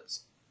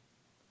 episodes.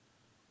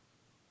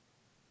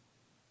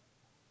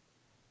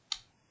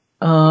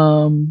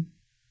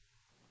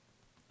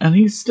 And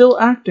he's still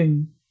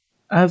acting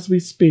as we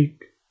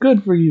speak.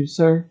 Good for you,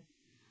 sir.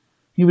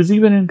 He was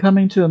even in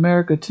Coming to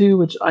America 2,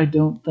 which I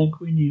don't think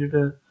we needed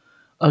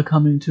a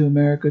Coming to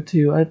America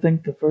 2. I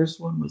think the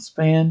first one was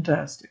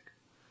fantastic.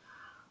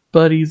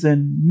 But he's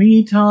in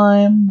Me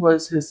Time,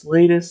 was his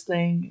latest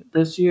thing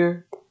this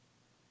year.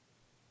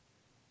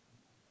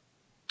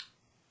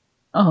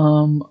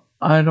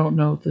 I don't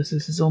know if this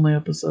is his only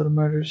episode of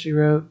Murder, She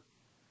Wrote.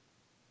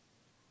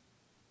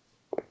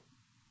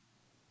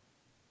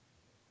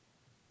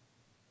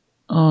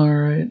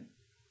 Alright.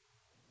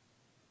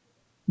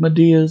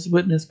 Medea's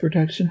Witness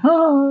Protection.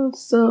 Oh,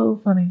 so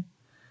funny.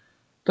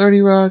 30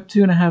 Rock,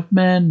 2.5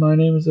 Men, My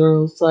Name is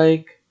Earl,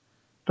 Psych,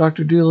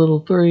 Dr.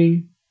 Dolittle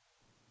 3.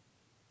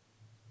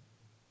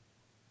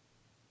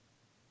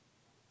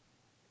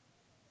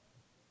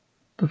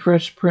 The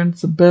Fresh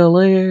Prince of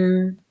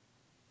Bel-Air.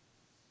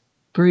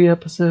 3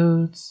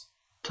 episodes.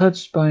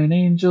 Touched by an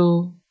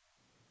Angel.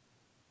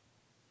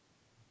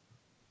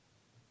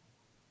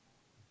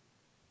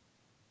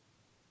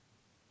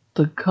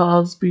 The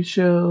Cosby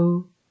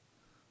Show.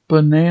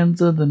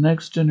 Bonanza, The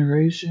Next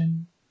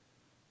Generation.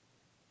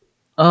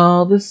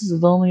 Oh, this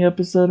is the only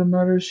episode of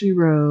Murder, She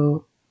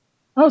Wrote.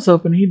 I was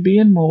hoping he'd be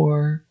in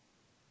more.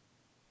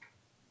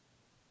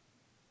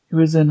 He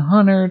was in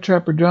Hunter,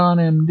 Trapper John,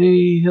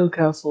 M.D., Hill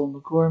Castle,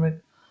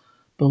 McCormick,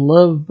 The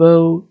Love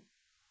Boat,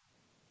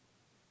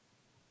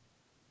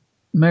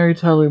 Mary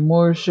Tyler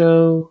Moore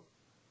Show.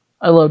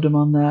 I loved him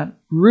on that.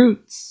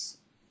 Roots.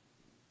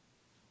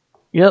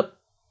 Yep.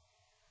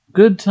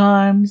 Good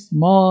Times,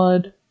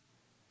 Maude.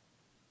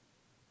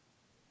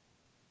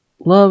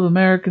 Love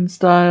American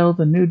Style,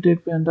 The New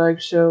Dick Van Dyke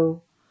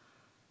Show.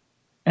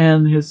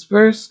 And his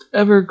first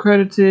ever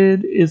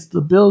credited is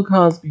The Bill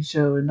Cosby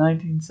Show in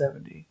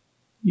 1970.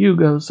 You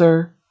go,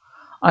 sir.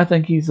 I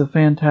think he's a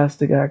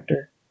fantastic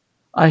actor.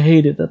 I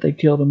hated that they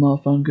killed him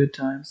off on Good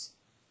Times.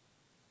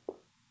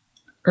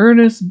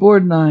 Ernest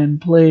Borgnine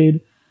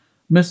played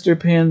Mr.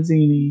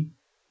 Panzini.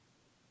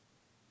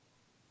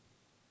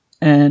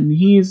 And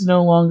he's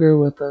no longer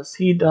with us.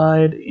 He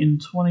died in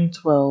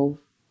 2012.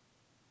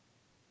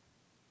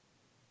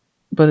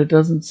 But it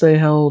doesn't say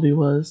how old he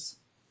was.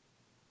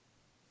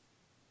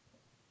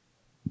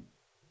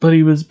 But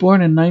he was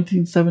born in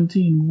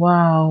 1917.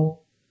 Wow.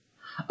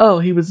 Oh,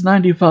 he was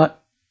 95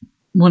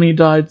 when he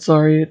died.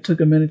 Sorry, it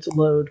took a minute to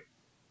load.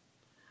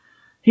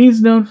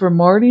 He's known for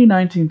Marty,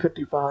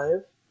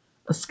 1955,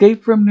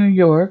 Escape from New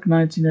York,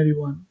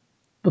 1981,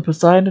 The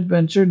Poseidon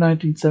Adventure,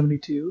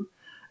 1972,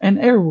 and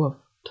Airwolf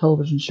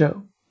television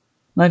show,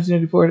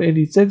 1984 to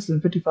 86,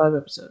 and 55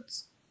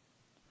 episodes.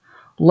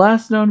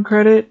 Last known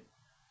credit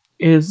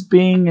is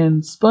being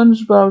in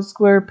SpongeBob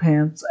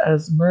SquarePants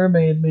as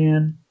Mermaid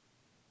Man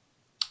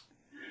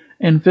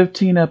in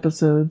 15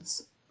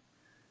 episodes.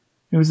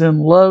 He was in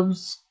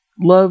Love's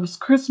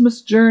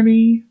Christmas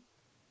Journey,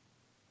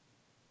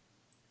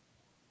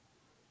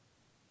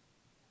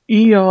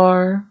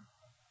 ER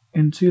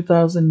in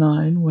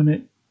 2009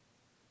 when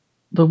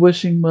The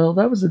Wishing Well.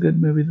 That was a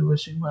good movie, The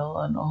Wishing Well,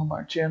 on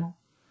Hallmark Channel.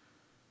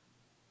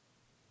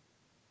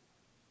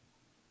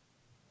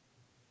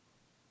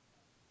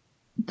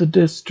 The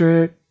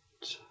District,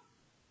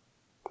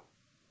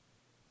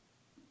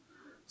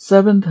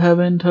 Seventh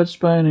Heaven, Touched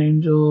by an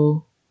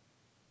Angel,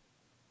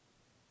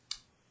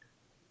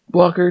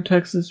 Walker,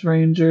 Texas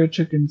Ranger,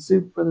 Chicken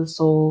Soup for the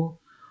Soul,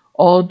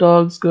 All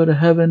Dogs Go to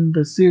Heaven,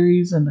 the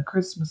series, and The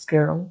Christmas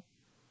Carol,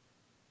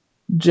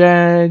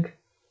 Jag,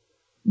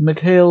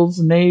 McHale's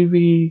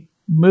Navy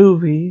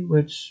movie,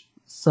 which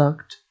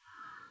sucked,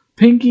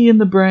 Pinky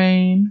and the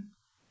Brain,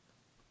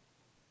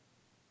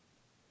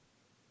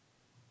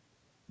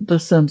 The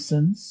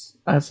Simpsons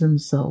as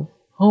himself,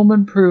 Home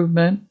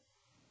Improvement,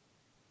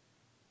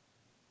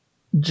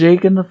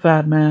 Jake and the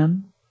Fat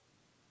Man,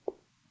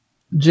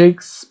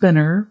 Jake's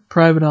Spinner,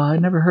 Private Eye,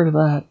 never heard of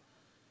that.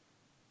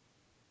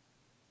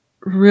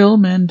 Real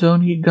Men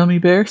Don't Eat Gummy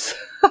Bears.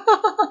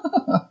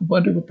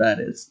 Wonder what that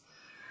is.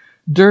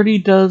 Dirty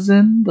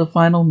Dozen, The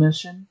Final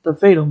Mission, The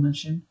Fatal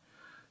Mission.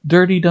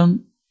 Dirty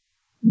Dozen,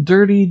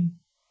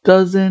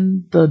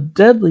 The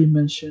Deadly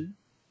Mission.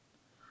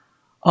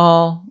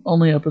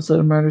 Only episode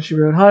of Murder, She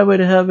Wrote. Highway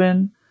to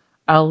Heaven,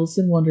 Alice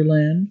in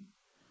Wonderland,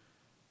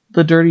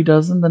 The Dirty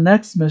Dozen, The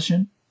Next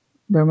Mission.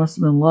 There must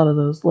have been a lot of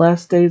those.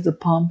 Last Days of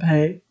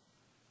Pompeii,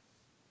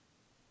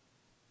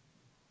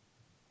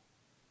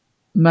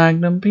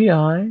 Magnum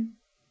P.I.,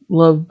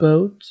 Love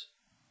Boat,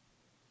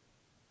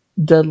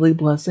 Deadly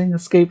Blessing,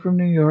 Escape from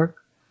New York,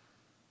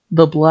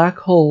 The Black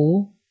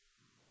Hole,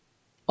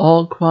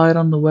 All Quiet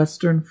on the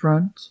Western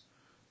Front,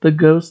 The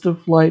Ghost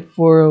of Flight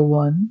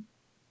 401,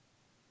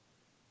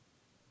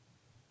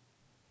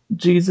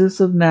 Jesus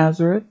of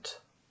Nazareth,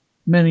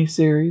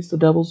 miniseries, The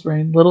Devil's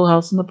Reign, Little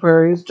House on the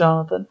Prairie as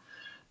Jonathan.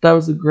 That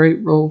was a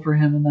great role for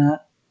him in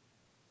that.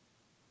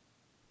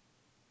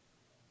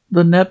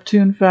 The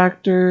Neptune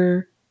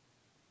Factor.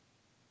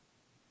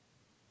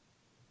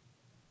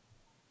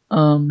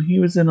 He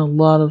was in a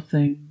lot of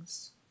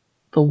things.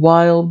 The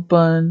Wild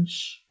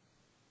Bunch,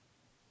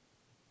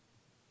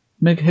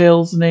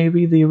 McHale's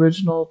Navy, the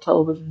original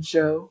television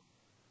show,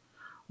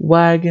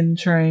 Wagon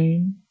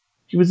Train.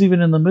 He was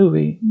even in the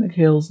movie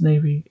McHale's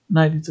Navy,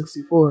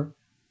 1964.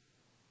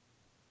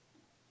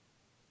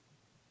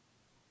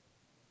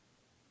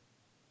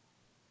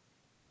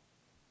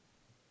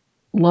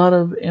 A lot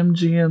of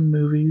MGM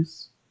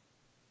movies.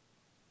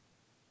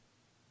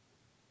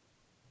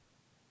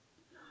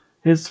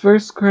 His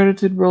first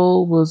credited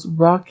role was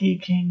Rocky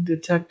King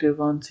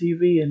Detective on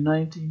TV in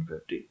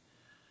 1950.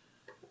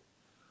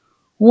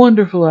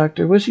 Wonderful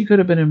actor. Wish he could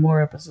have been in more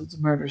episodes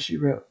of Murder, She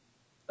Wrote.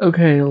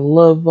 Okay,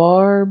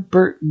 LeVar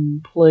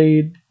Burton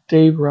played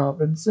Dave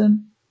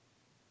Robinson.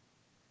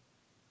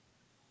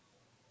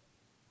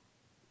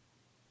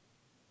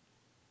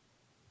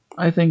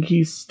 I think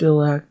he's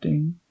still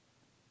acting.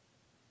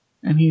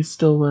 And he's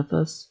still with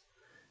us.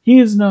 He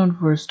is known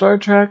for Star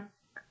Trek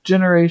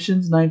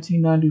Generations,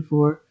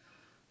 1994.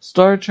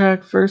 Star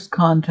Trek First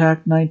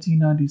Contact,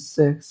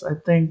 1996. I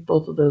think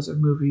both of those are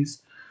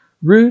movies.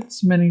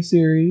 Roots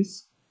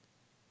miniseries.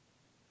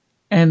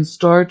 And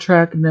Star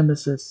Trek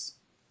Nemesis.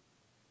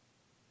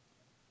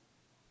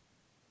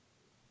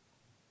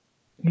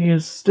 He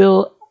is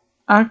still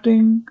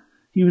acting.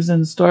 He was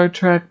in Star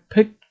Trek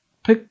the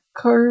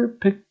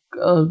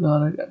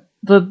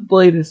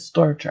latest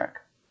Star Trek.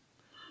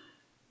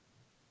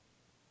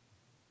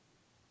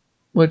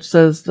 Which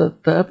says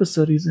that the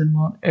episode he's in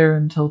won't air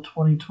until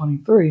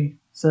 2023.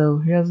 So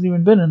he hasn't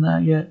even been in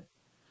that yet.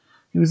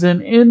 He was in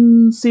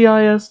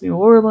NCIS New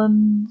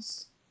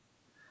Orleans,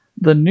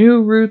 the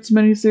new Roots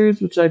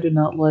miniseries, which I did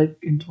not like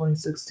in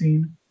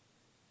 2016.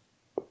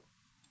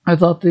 I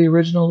thought the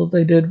original that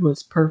they did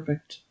was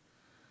perfect.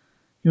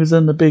 He was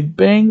in The Big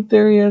Bang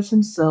Theory as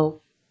himself.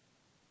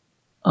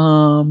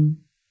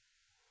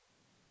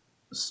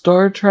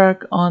 Star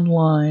Trek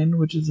Online,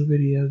 which is a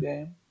video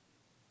game.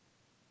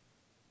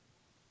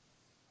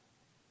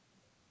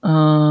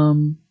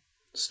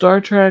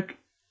 Star Trek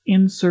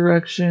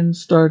Insurrection,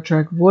 Star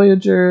Trek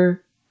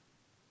Voyager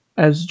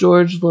as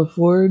George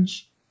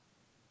LaForge.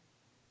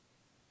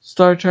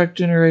 Star Trek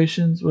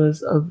Generations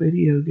was a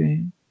video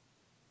game.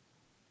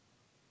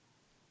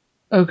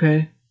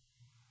 Okay.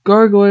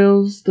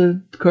 Gargoyles,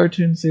 the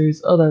cartoon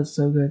series. Oh, that's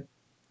so good.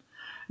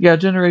 Yeah,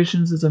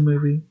 Generations is a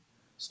movie.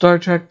 Star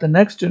Trek The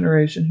Next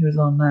Generation, he was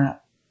on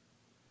that.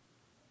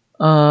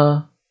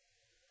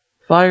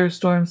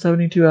 Firestorm,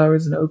 72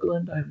 Hours in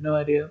Oakland, I have no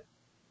idea.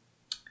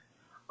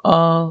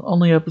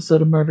 Only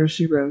episode of Murder,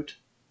 She Wrote.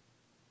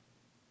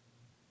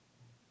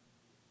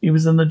 He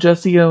was in the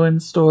Jesse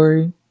Owens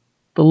story,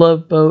 The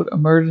Love Boat,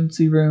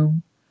 Emergency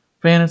Room,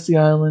 Fantasy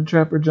Island,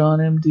 Trapper John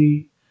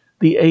MD,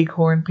 The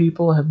Acorn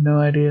People, I have no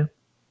idea.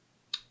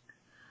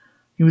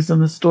 He was in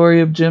the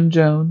story of Jim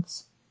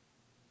Jones,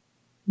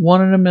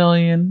 One in a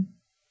Million,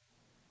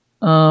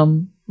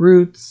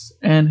 Roots,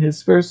 and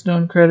his first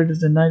known credit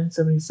is in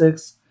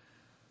 1976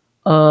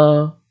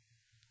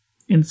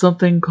 in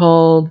something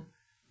called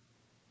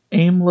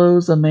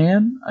Aimlow's a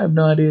Man. I have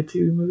no idea,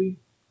 TV movie.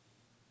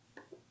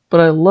 But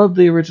I love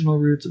the original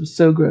Roots. It was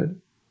so good.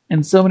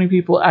 And so many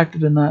people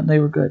acted in that and they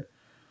were good.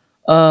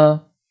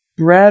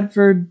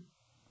 Bradford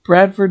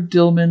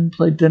Dillman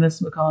played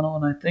Dennis McConnell,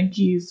 and I think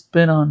he's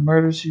been on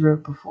Murder, She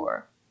Wrote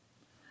before.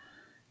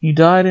 He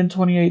died in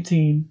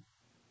 2018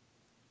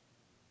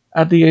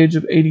 at the age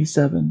of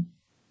 87.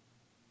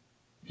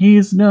 He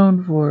is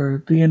known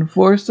for The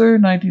Enforcer,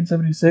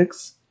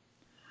 1976,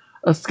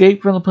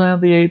 Escape from the Planet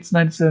of the Apes,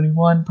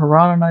 1971,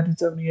 Piranha,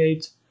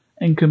 1978,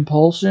 and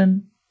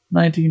Compulsion,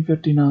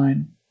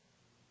 1959.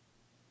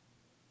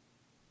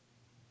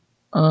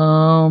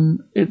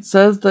 It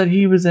says that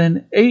he was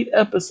in 8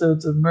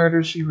 episodes of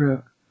Murder, She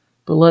Wrote,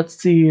 but let's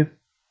see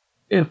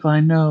if I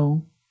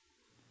know.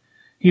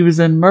 He was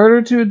in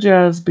Murder to a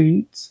Jazz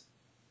Beat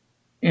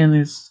in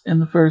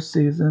the first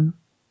season.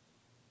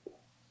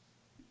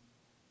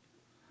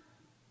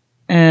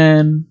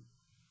 And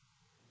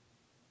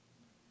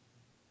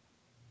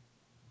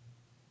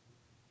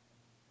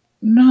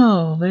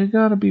no, they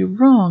gotta be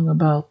wrong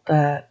about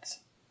that.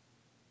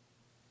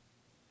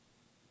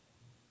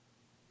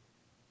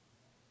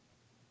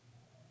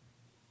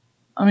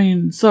 I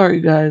mean,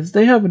 sorry guys,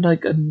 they have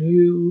like a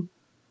new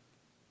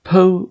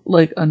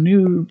a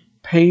new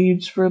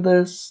page for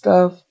this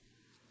stuff,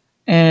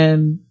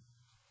 and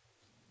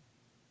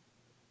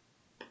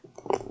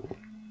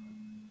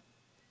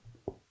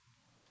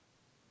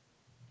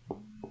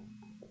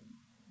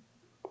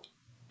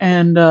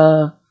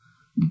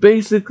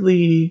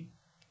basically,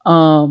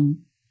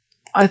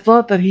 I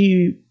thought that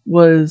he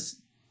was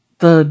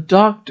the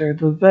doctor,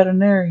 the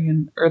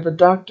veterinarian, or the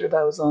doctor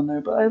that was on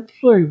there, but I'm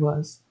sure he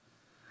was.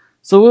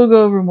 So we'll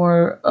go over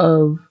more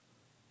of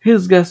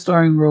his guest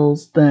starring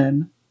roles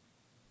then.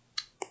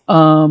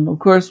 Of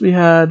course, we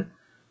had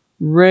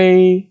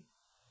Ray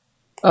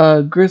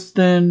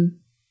Griston,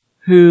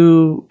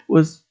 who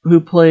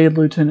played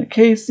Lieutenant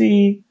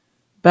Casey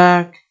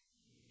back.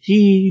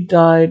 He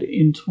died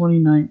in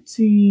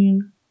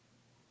 2019.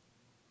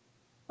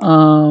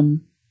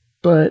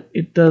 But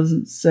it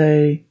doesn't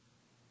say.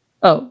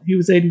 Oh, he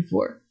was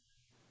 84.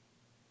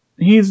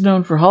 He's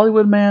known for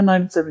Hollywood Man,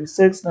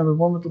 1976, Number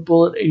One with a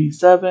Bullet,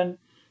 87,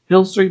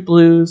 Hill Street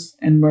Blues,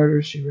 and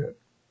Murder, She Wrote.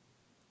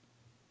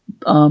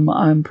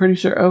 I'm pretty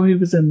sure. Oh, he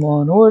was in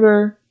Law and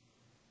Order.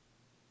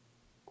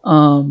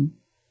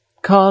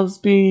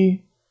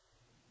 Cosby,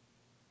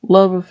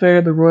 Love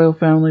Affair, The Royal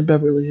Family,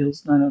 Beverly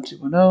Hills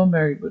 90210,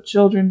 Married with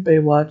Children,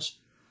 Baywatch,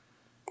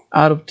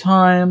 Out of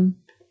Time.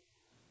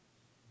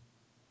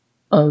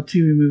 Oh,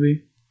 TV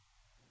movie.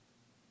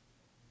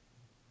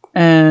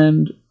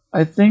 And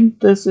I think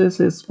this is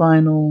his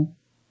final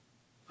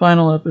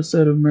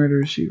episode of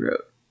Murder, She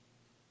Wrote.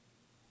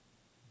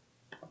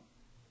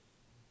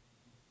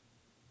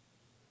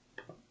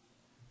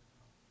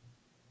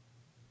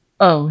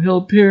 Oh, he'll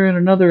appear in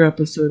another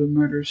episode of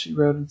Murder, She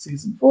Wrote in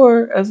Season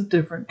 4 as a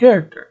different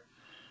character.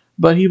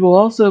 But he will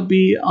also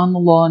be on the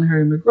Law and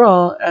Harry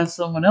McGraw as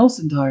someone else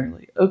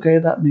entirely. Okay,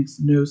 that makes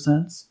no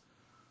sense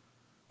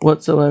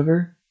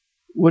whatsoever.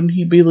 Wouldn't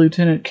he be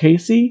Lieutenant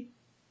Casey?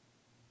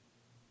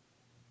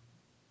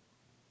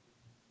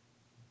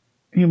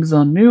 He was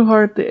on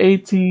Newhart, The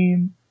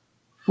A-Team,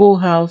 Full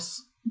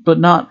House, but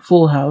not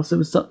Full House. It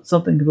was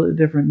something completely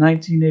different.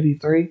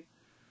 1983.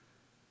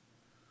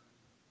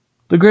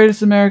 The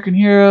Greatest American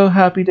Hero,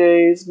 Happy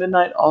Days,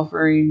 Midnight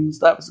Offerings.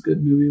 That was a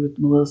good movie with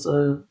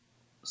Melissa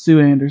Sue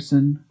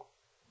Anderson.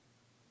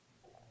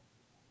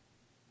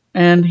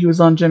 And he was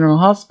on General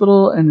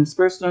Hospital, and his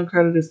first known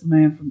credit is The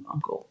Man from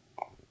U.N.C.L.E.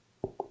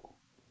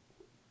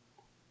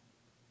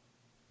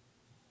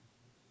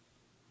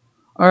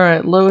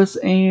 Alright, Lois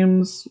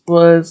Ames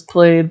was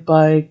played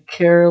by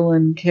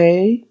Carolyn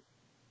Kay.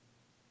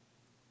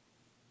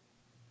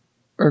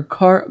 Or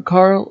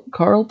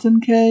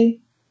Carlton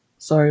Kay?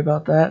 Sorry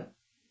about that.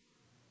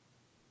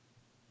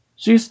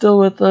 She's still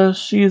with us.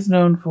 She is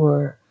known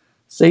for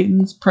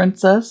Satan's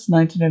Princess,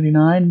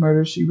 1989,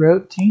 Murder, She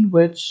Wrote, Teen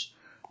Witch,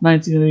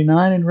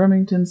 1989, and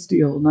Remington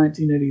Steele,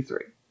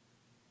 1983.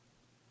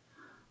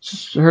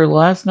 Her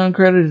last known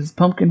credit is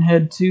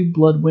Pumpkinhead 2,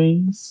 Blood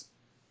Wings.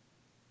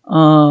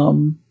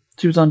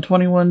 She was on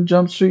 21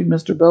 Jump Street,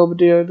 Mr.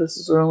 Belvedere. This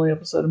is her only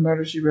episode of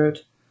Murder, She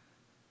Wrote.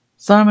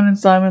 Simon and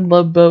Simon,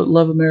 Love Boat,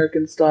 Love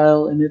American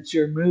Style, and It's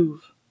Your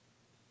Move.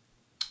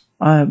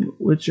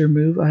 What's Your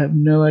Move? I have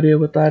no idea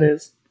what that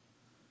is.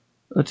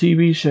 A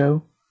TV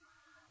show.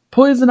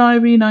 Poison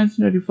Ivy,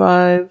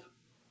 1985.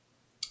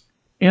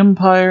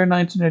 Empire,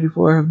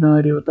 1984. I have no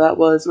idea what that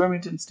was.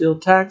 Remington Steele,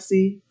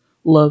 Taxi.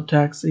 Love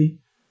Taxi.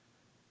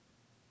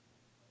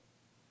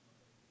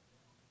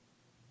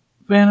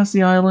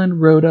 Fantasy Island,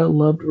 Rhoda,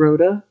 loved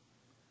Rhoda.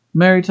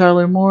 Mary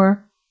Tyler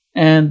Moore,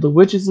 and The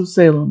Witches of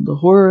Salem, The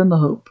Horror and the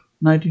Hope,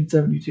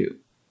 1972.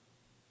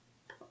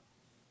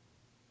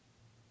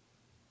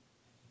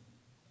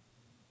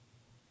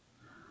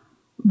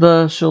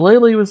 The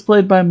shillelagh was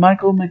played by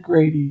Michael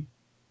McGrady,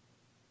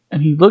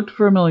 and he looked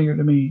familiar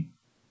to me,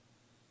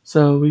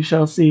 so we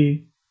shall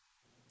see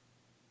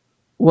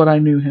what I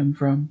knew him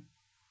from.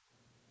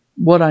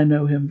 What I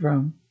know him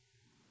from.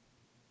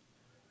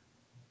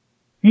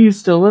 He is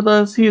still with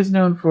us. He is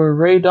known for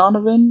Ray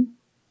Donovan,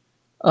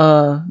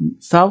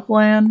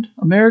 Southland,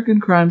 American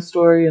Crime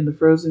Story, and The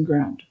Frozen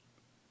Ground.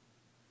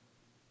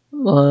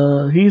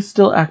 He's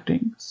still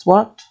acting.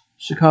 SWAT,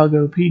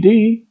 Chicago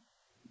PD,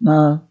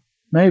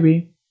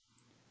 maybe.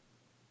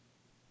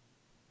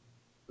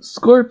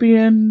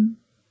 Scorpion,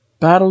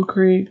 Battle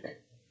Creek.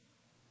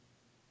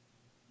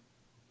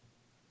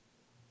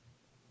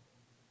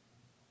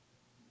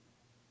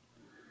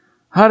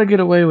 How to Get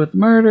Away with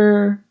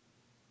Murder.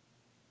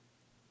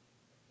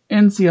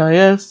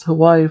 NCIS,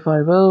 Hawaii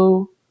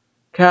Five-0,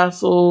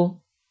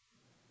 Castle,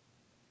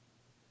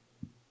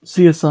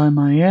 CSI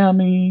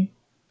Miami,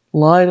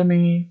 Lie to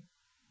Me,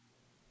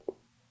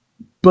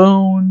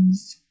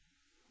 Bones,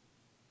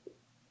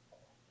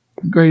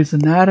 Grey's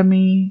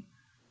Anatomy,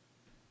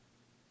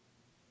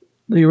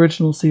 the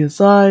original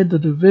CSI, The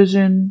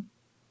Division,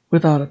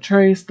 Without a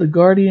Trace, The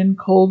Guardian,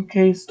 Cold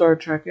Case, Star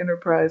Trek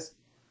Enterprise,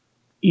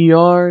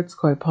 ER, it's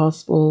quite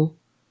possible,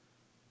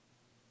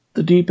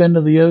 The Deep End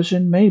of the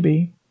Ocean,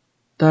 maybe,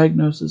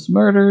 Diagnosis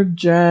Murder,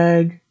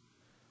 Jag,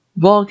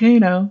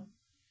 Volcano,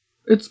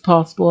 it's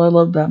possible, I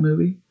loved that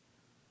movie,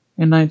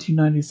 in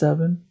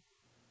 1997.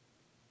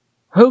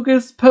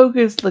 Hocus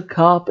Pocus, the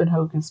cop in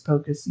Hocus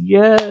Pocus.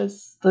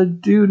 Yes, the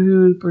dude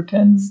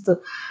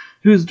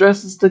who's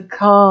dressed as the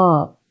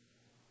cop.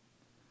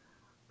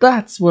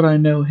 That's what I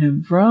know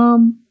him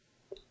from.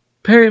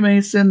 Perry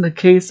Mason, The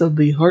Case of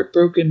the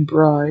Heartbroken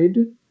Bride.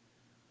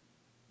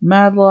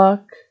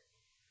 Madlock.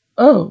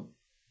 Oh,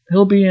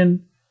 he'll be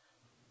in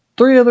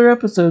 3 other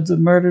episodes of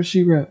Murder,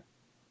 She Wrote.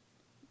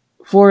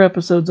 4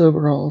 episodes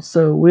overall,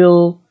 so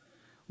we'll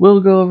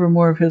go over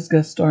more of his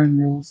guest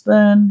starring roles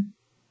then.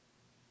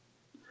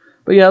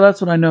 But yeah, that's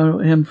what I know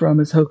him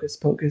from, is Hocus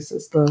Pocus.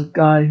 It's the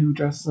guy who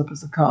dresses up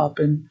as a cop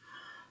and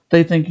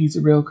they think he's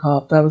a real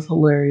cop. That was a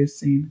hilarious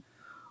scene.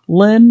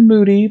 Lynn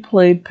Moody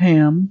played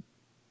Pam.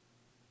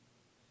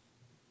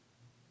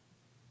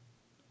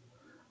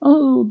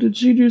 Oh, did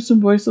she do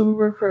some voiceover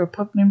work for a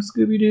pup named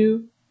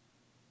Scooby-Doo?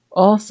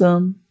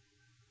 Awesome.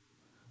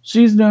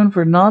 She's known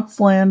for Knots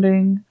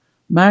Landing,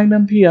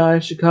 Magnum P.I.,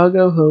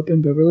 Chicago Hope,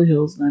 and Beverly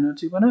Hills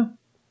 90210.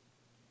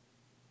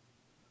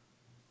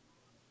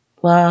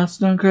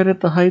 Last known credit,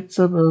 The Heights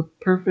of a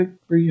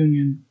Perfect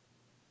Reunion.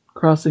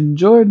 Crossing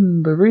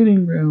Jordan, The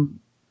Reading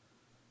Room,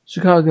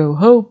 Chicago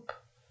Hope,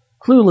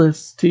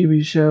 Clueless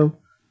TV show.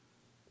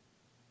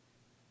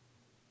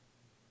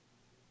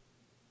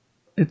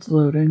 It's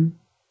loading.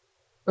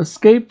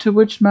 Escape to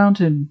Witch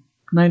Mountain,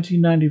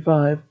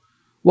 1995.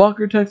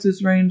 Walker,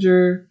 Texas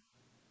Ranger,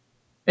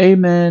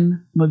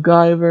 Amen,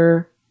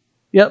 MacGyver.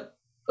 Yep,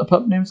 A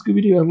Pup Named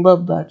Scooby-Doo. I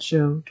love that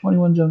show.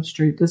 21 Jump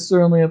Street. This is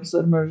their only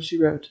episode of Murder, She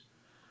Wrote.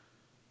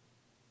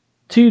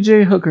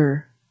 T.J.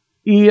 Hooker,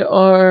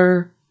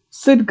 ER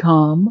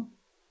sitcom.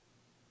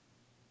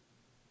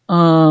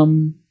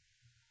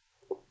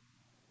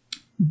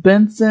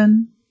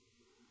 Benson,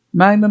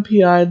 Magnum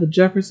P.I., The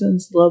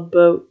Jeffersons, Love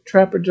Boat,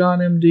 Trapper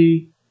John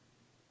M.D.,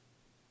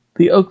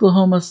 The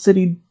Oklahoma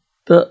City,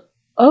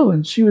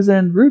 and she was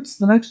in Roots,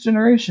 The Next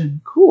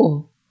Generation.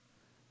 Cool.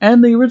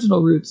 And the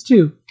original Roots,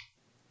 too.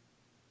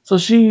 So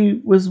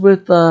she was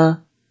with, I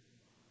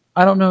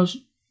don't know,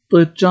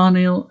 with John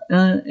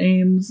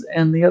Ames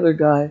and the other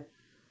guy,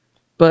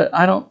 but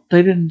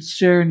they didn't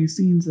share any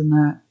scenes in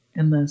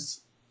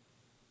this.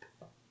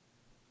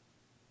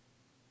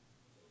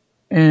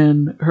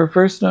 And her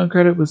first known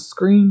credit was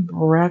Scream,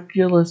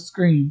 Miraculous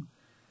Scream.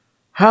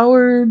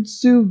 Howard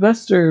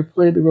Sylvester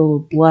played the role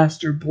of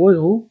Blaster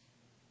Boyle.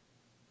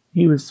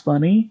 He was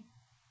funny.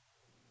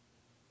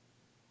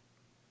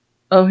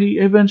 Oh, he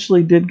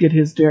eventually did get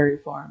his dairy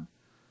farm,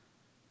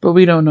 but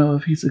we don't know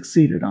if he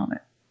succeeded on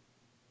it.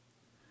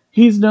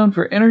 He's known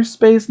for Inner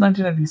Space,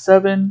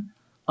 1997,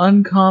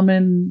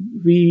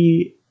 Uncommon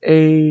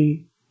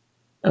VALOR,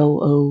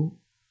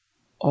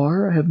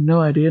 I have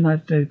no idea,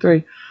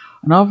 1993,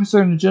 An Officer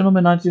and a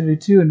Gentleman,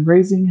 1982, and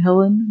Raising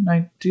Helen,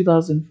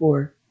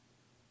 2004.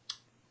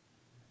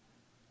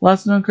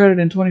 Last known credit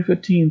in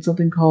 2015,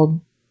 something called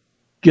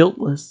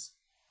Guiltless.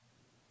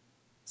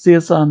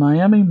 CSI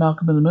Miami,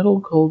 Malcolm in the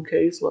Middle, Cold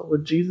Case, What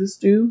Would Jesus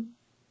Do?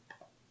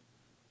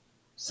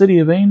 City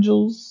of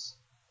Angels.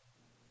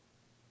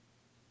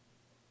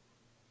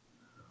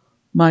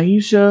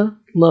 Maisha,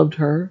 loved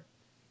her.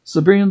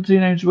 Sabrina the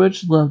Teenage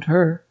Witch, loved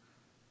her.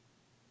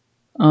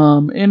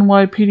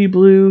 NYPD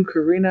Blue,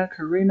 Karina,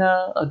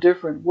 A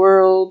Different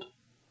World.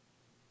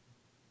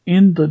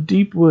 In the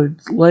Deep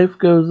Woods, Life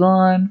Goes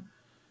On.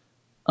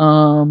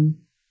 Doogie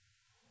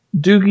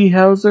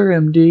Howser,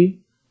 MD,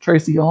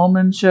 Tracy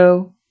Ullman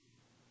Show.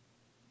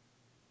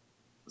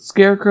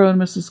 Scarecrow and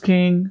Mrs.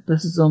 King.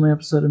 This is the only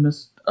episode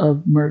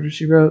of Murder,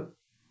 She Wrote.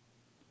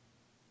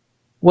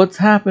 What's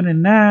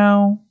Happening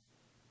Now?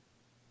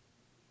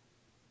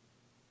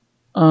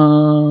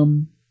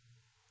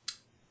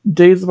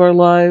 Days of Our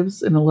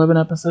Lives in 11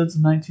 episodes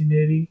in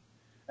 1980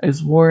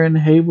 as Warren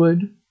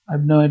Haywood. I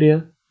have no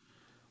idea.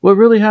 What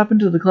Really Happened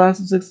to the Class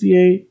of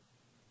 68?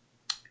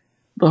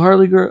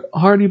 The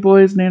Hardy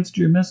Boys, Nancy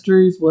Drew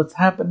Mysteries, What's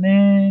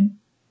Happening?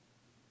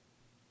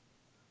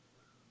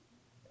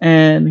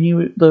 And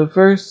the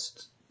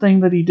first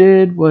thing that he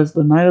did was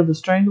The Night of the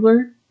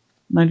Strangler,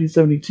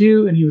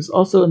 1972, and he was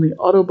also in the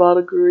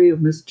autobiography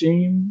of Miss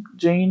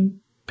Jane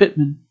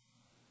Pittman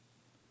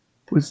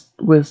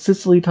with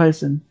Cicely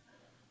Tyson.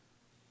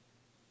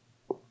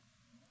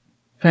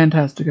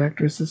 Fantastic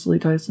actress, Cicely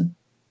Tyson.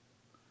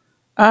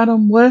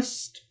 Adam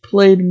West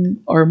played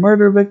our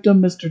murder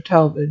victim, Mr.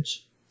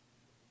 Talmadge.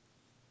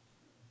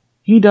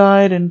 He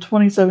died in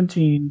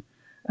 2017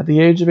 at the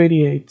age of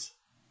 88.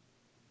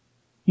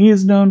 He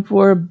is known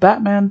for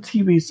Batman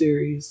TV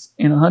series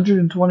in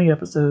 120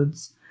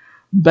 episodes,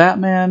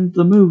 Batman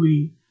the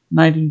Movie,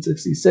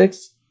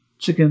 1966,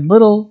 Chicken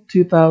Little,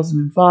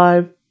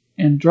 2005,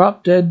 and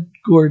Drop Dead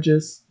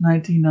Gorgeous,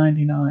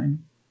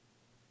 1999.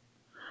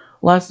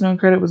 Last known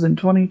credit was in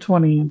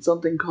 2020 in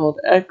something called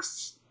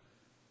XLL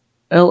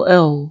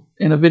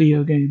in a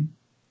video game.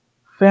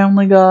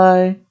 Family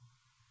Guy,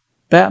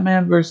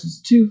 Batman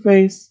vs.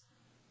 Two-Face,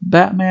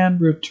 Batman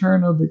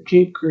Return of the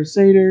Caped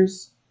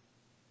Crusaders,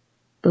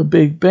 The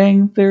Big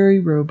Bang Theory,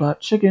 Robot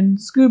Chicken,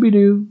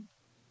 Scooby-Doo.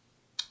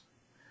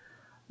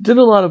 Did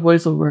a lot of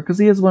voiceover work because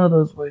he is one of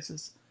those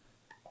voices.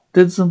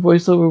 Did some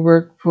voiceover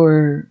work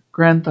for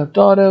Grand Theft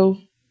Auto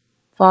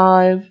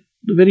 5,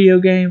 the video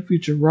game,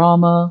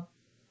 Futurama,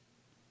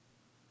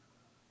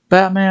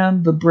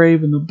 Batman, The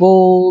Brave and the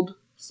Bold,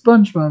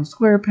 SpongeBob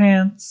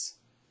SquarePants,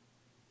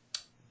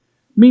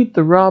 Meet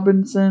the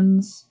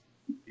Robinsons.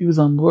 He was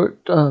on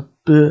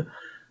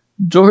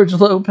George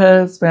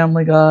Lopez,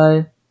 Family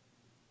Guy.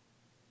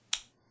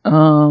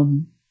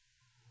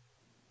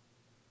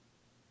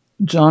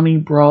 Johnny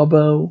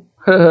Bravo.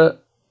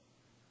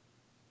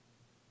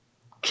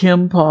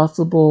 Kim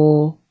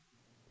Possible.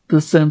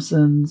 The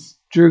Simpsons.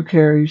 Drew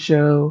Carey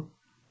Show.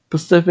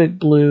 Pacific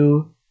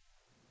Blue.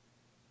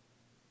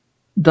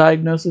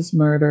 Diagnosis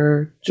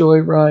Murder,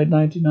 Joyride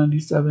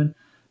 1997,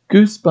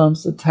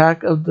 Goosebumps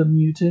Attack of the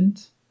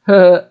Mutant,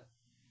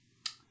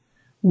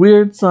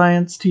 Weird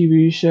Science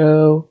TV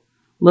Show,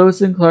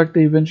 Lois and Clark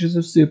The Adventures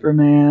of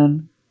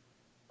Superman,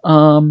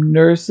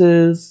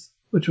 Nurses,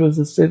 which was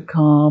a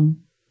sitcom,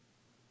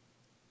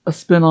 a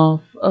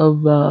spinoff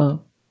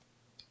of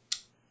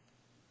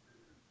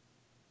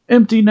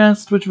Empty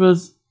Nest, which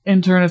was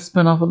in turn a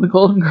spinoff of The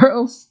Golden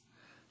Girls,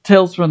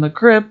 Tales from the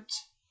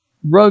Crypt,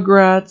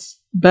 Rugrats,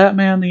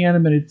 Batman the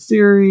Animated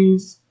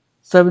Series,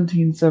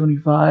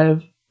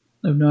 1775.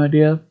 I have no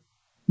idea.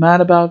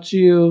 Mad About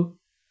You.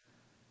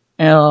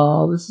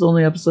 And this is the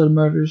only episode of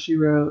Murder, She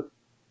Wrote.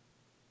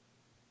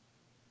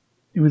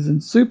 He was in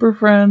Super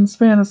Friends,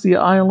 Fantasy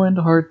Island,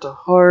 Heart to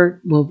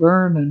Heart,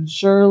 Laverne and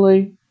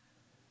Shirley.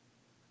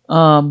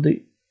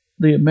 The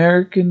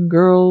American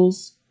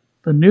Girls,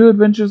 The New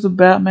Adventures of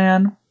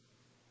Batman,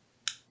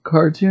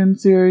 cartoon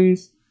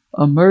series,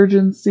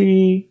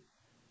 Emergency.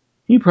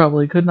 He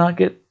probably could not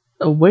get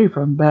away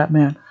from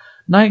Batman.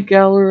 Night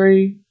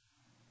Gallery,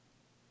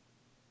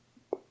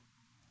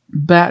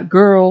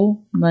 Batgirl,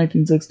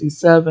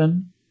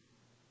 1967.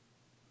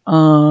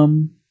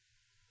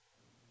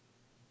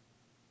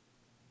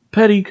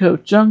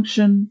 Petticoat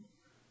Junction,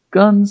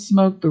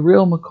 Gunsmoke, The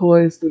Real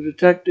McCoys, The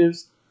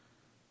Detectives,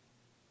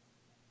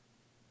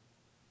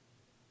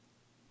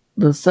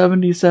 The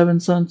 77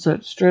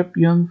 Sunset Strip,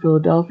 Young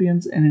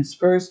Philadelphians, and his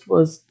first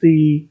was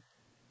the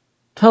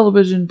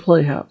Television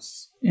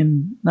Playhouse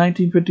in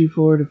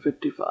 1954 to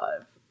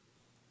 55.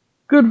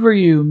 Good for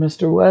you,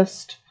 Mr.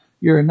 West.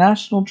 You're a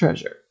national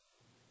treasure.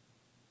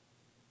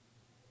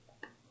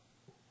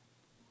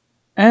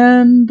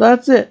 And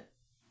that's it.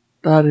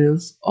 That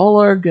is all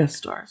our guest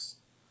stars.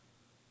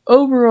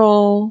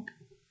 Overall,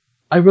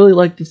 I really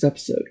like this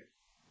episode.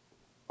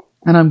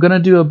 And I'm going to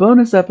do a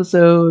bonus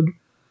episode.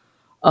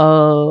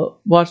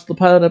 Watch the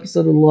pilot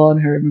episode of Law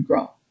Harry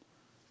McGraw.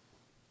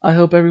 I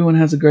hope everyone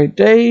has a great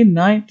day,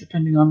 night,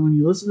 depending on when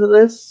you listen to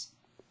this.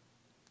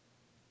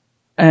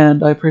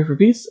 And I pray for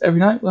peace every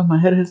night when my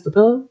head hits the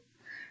pillow.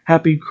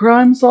 Happy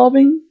crime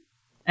solving,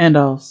 and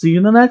I'll see you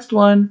in the next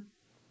one.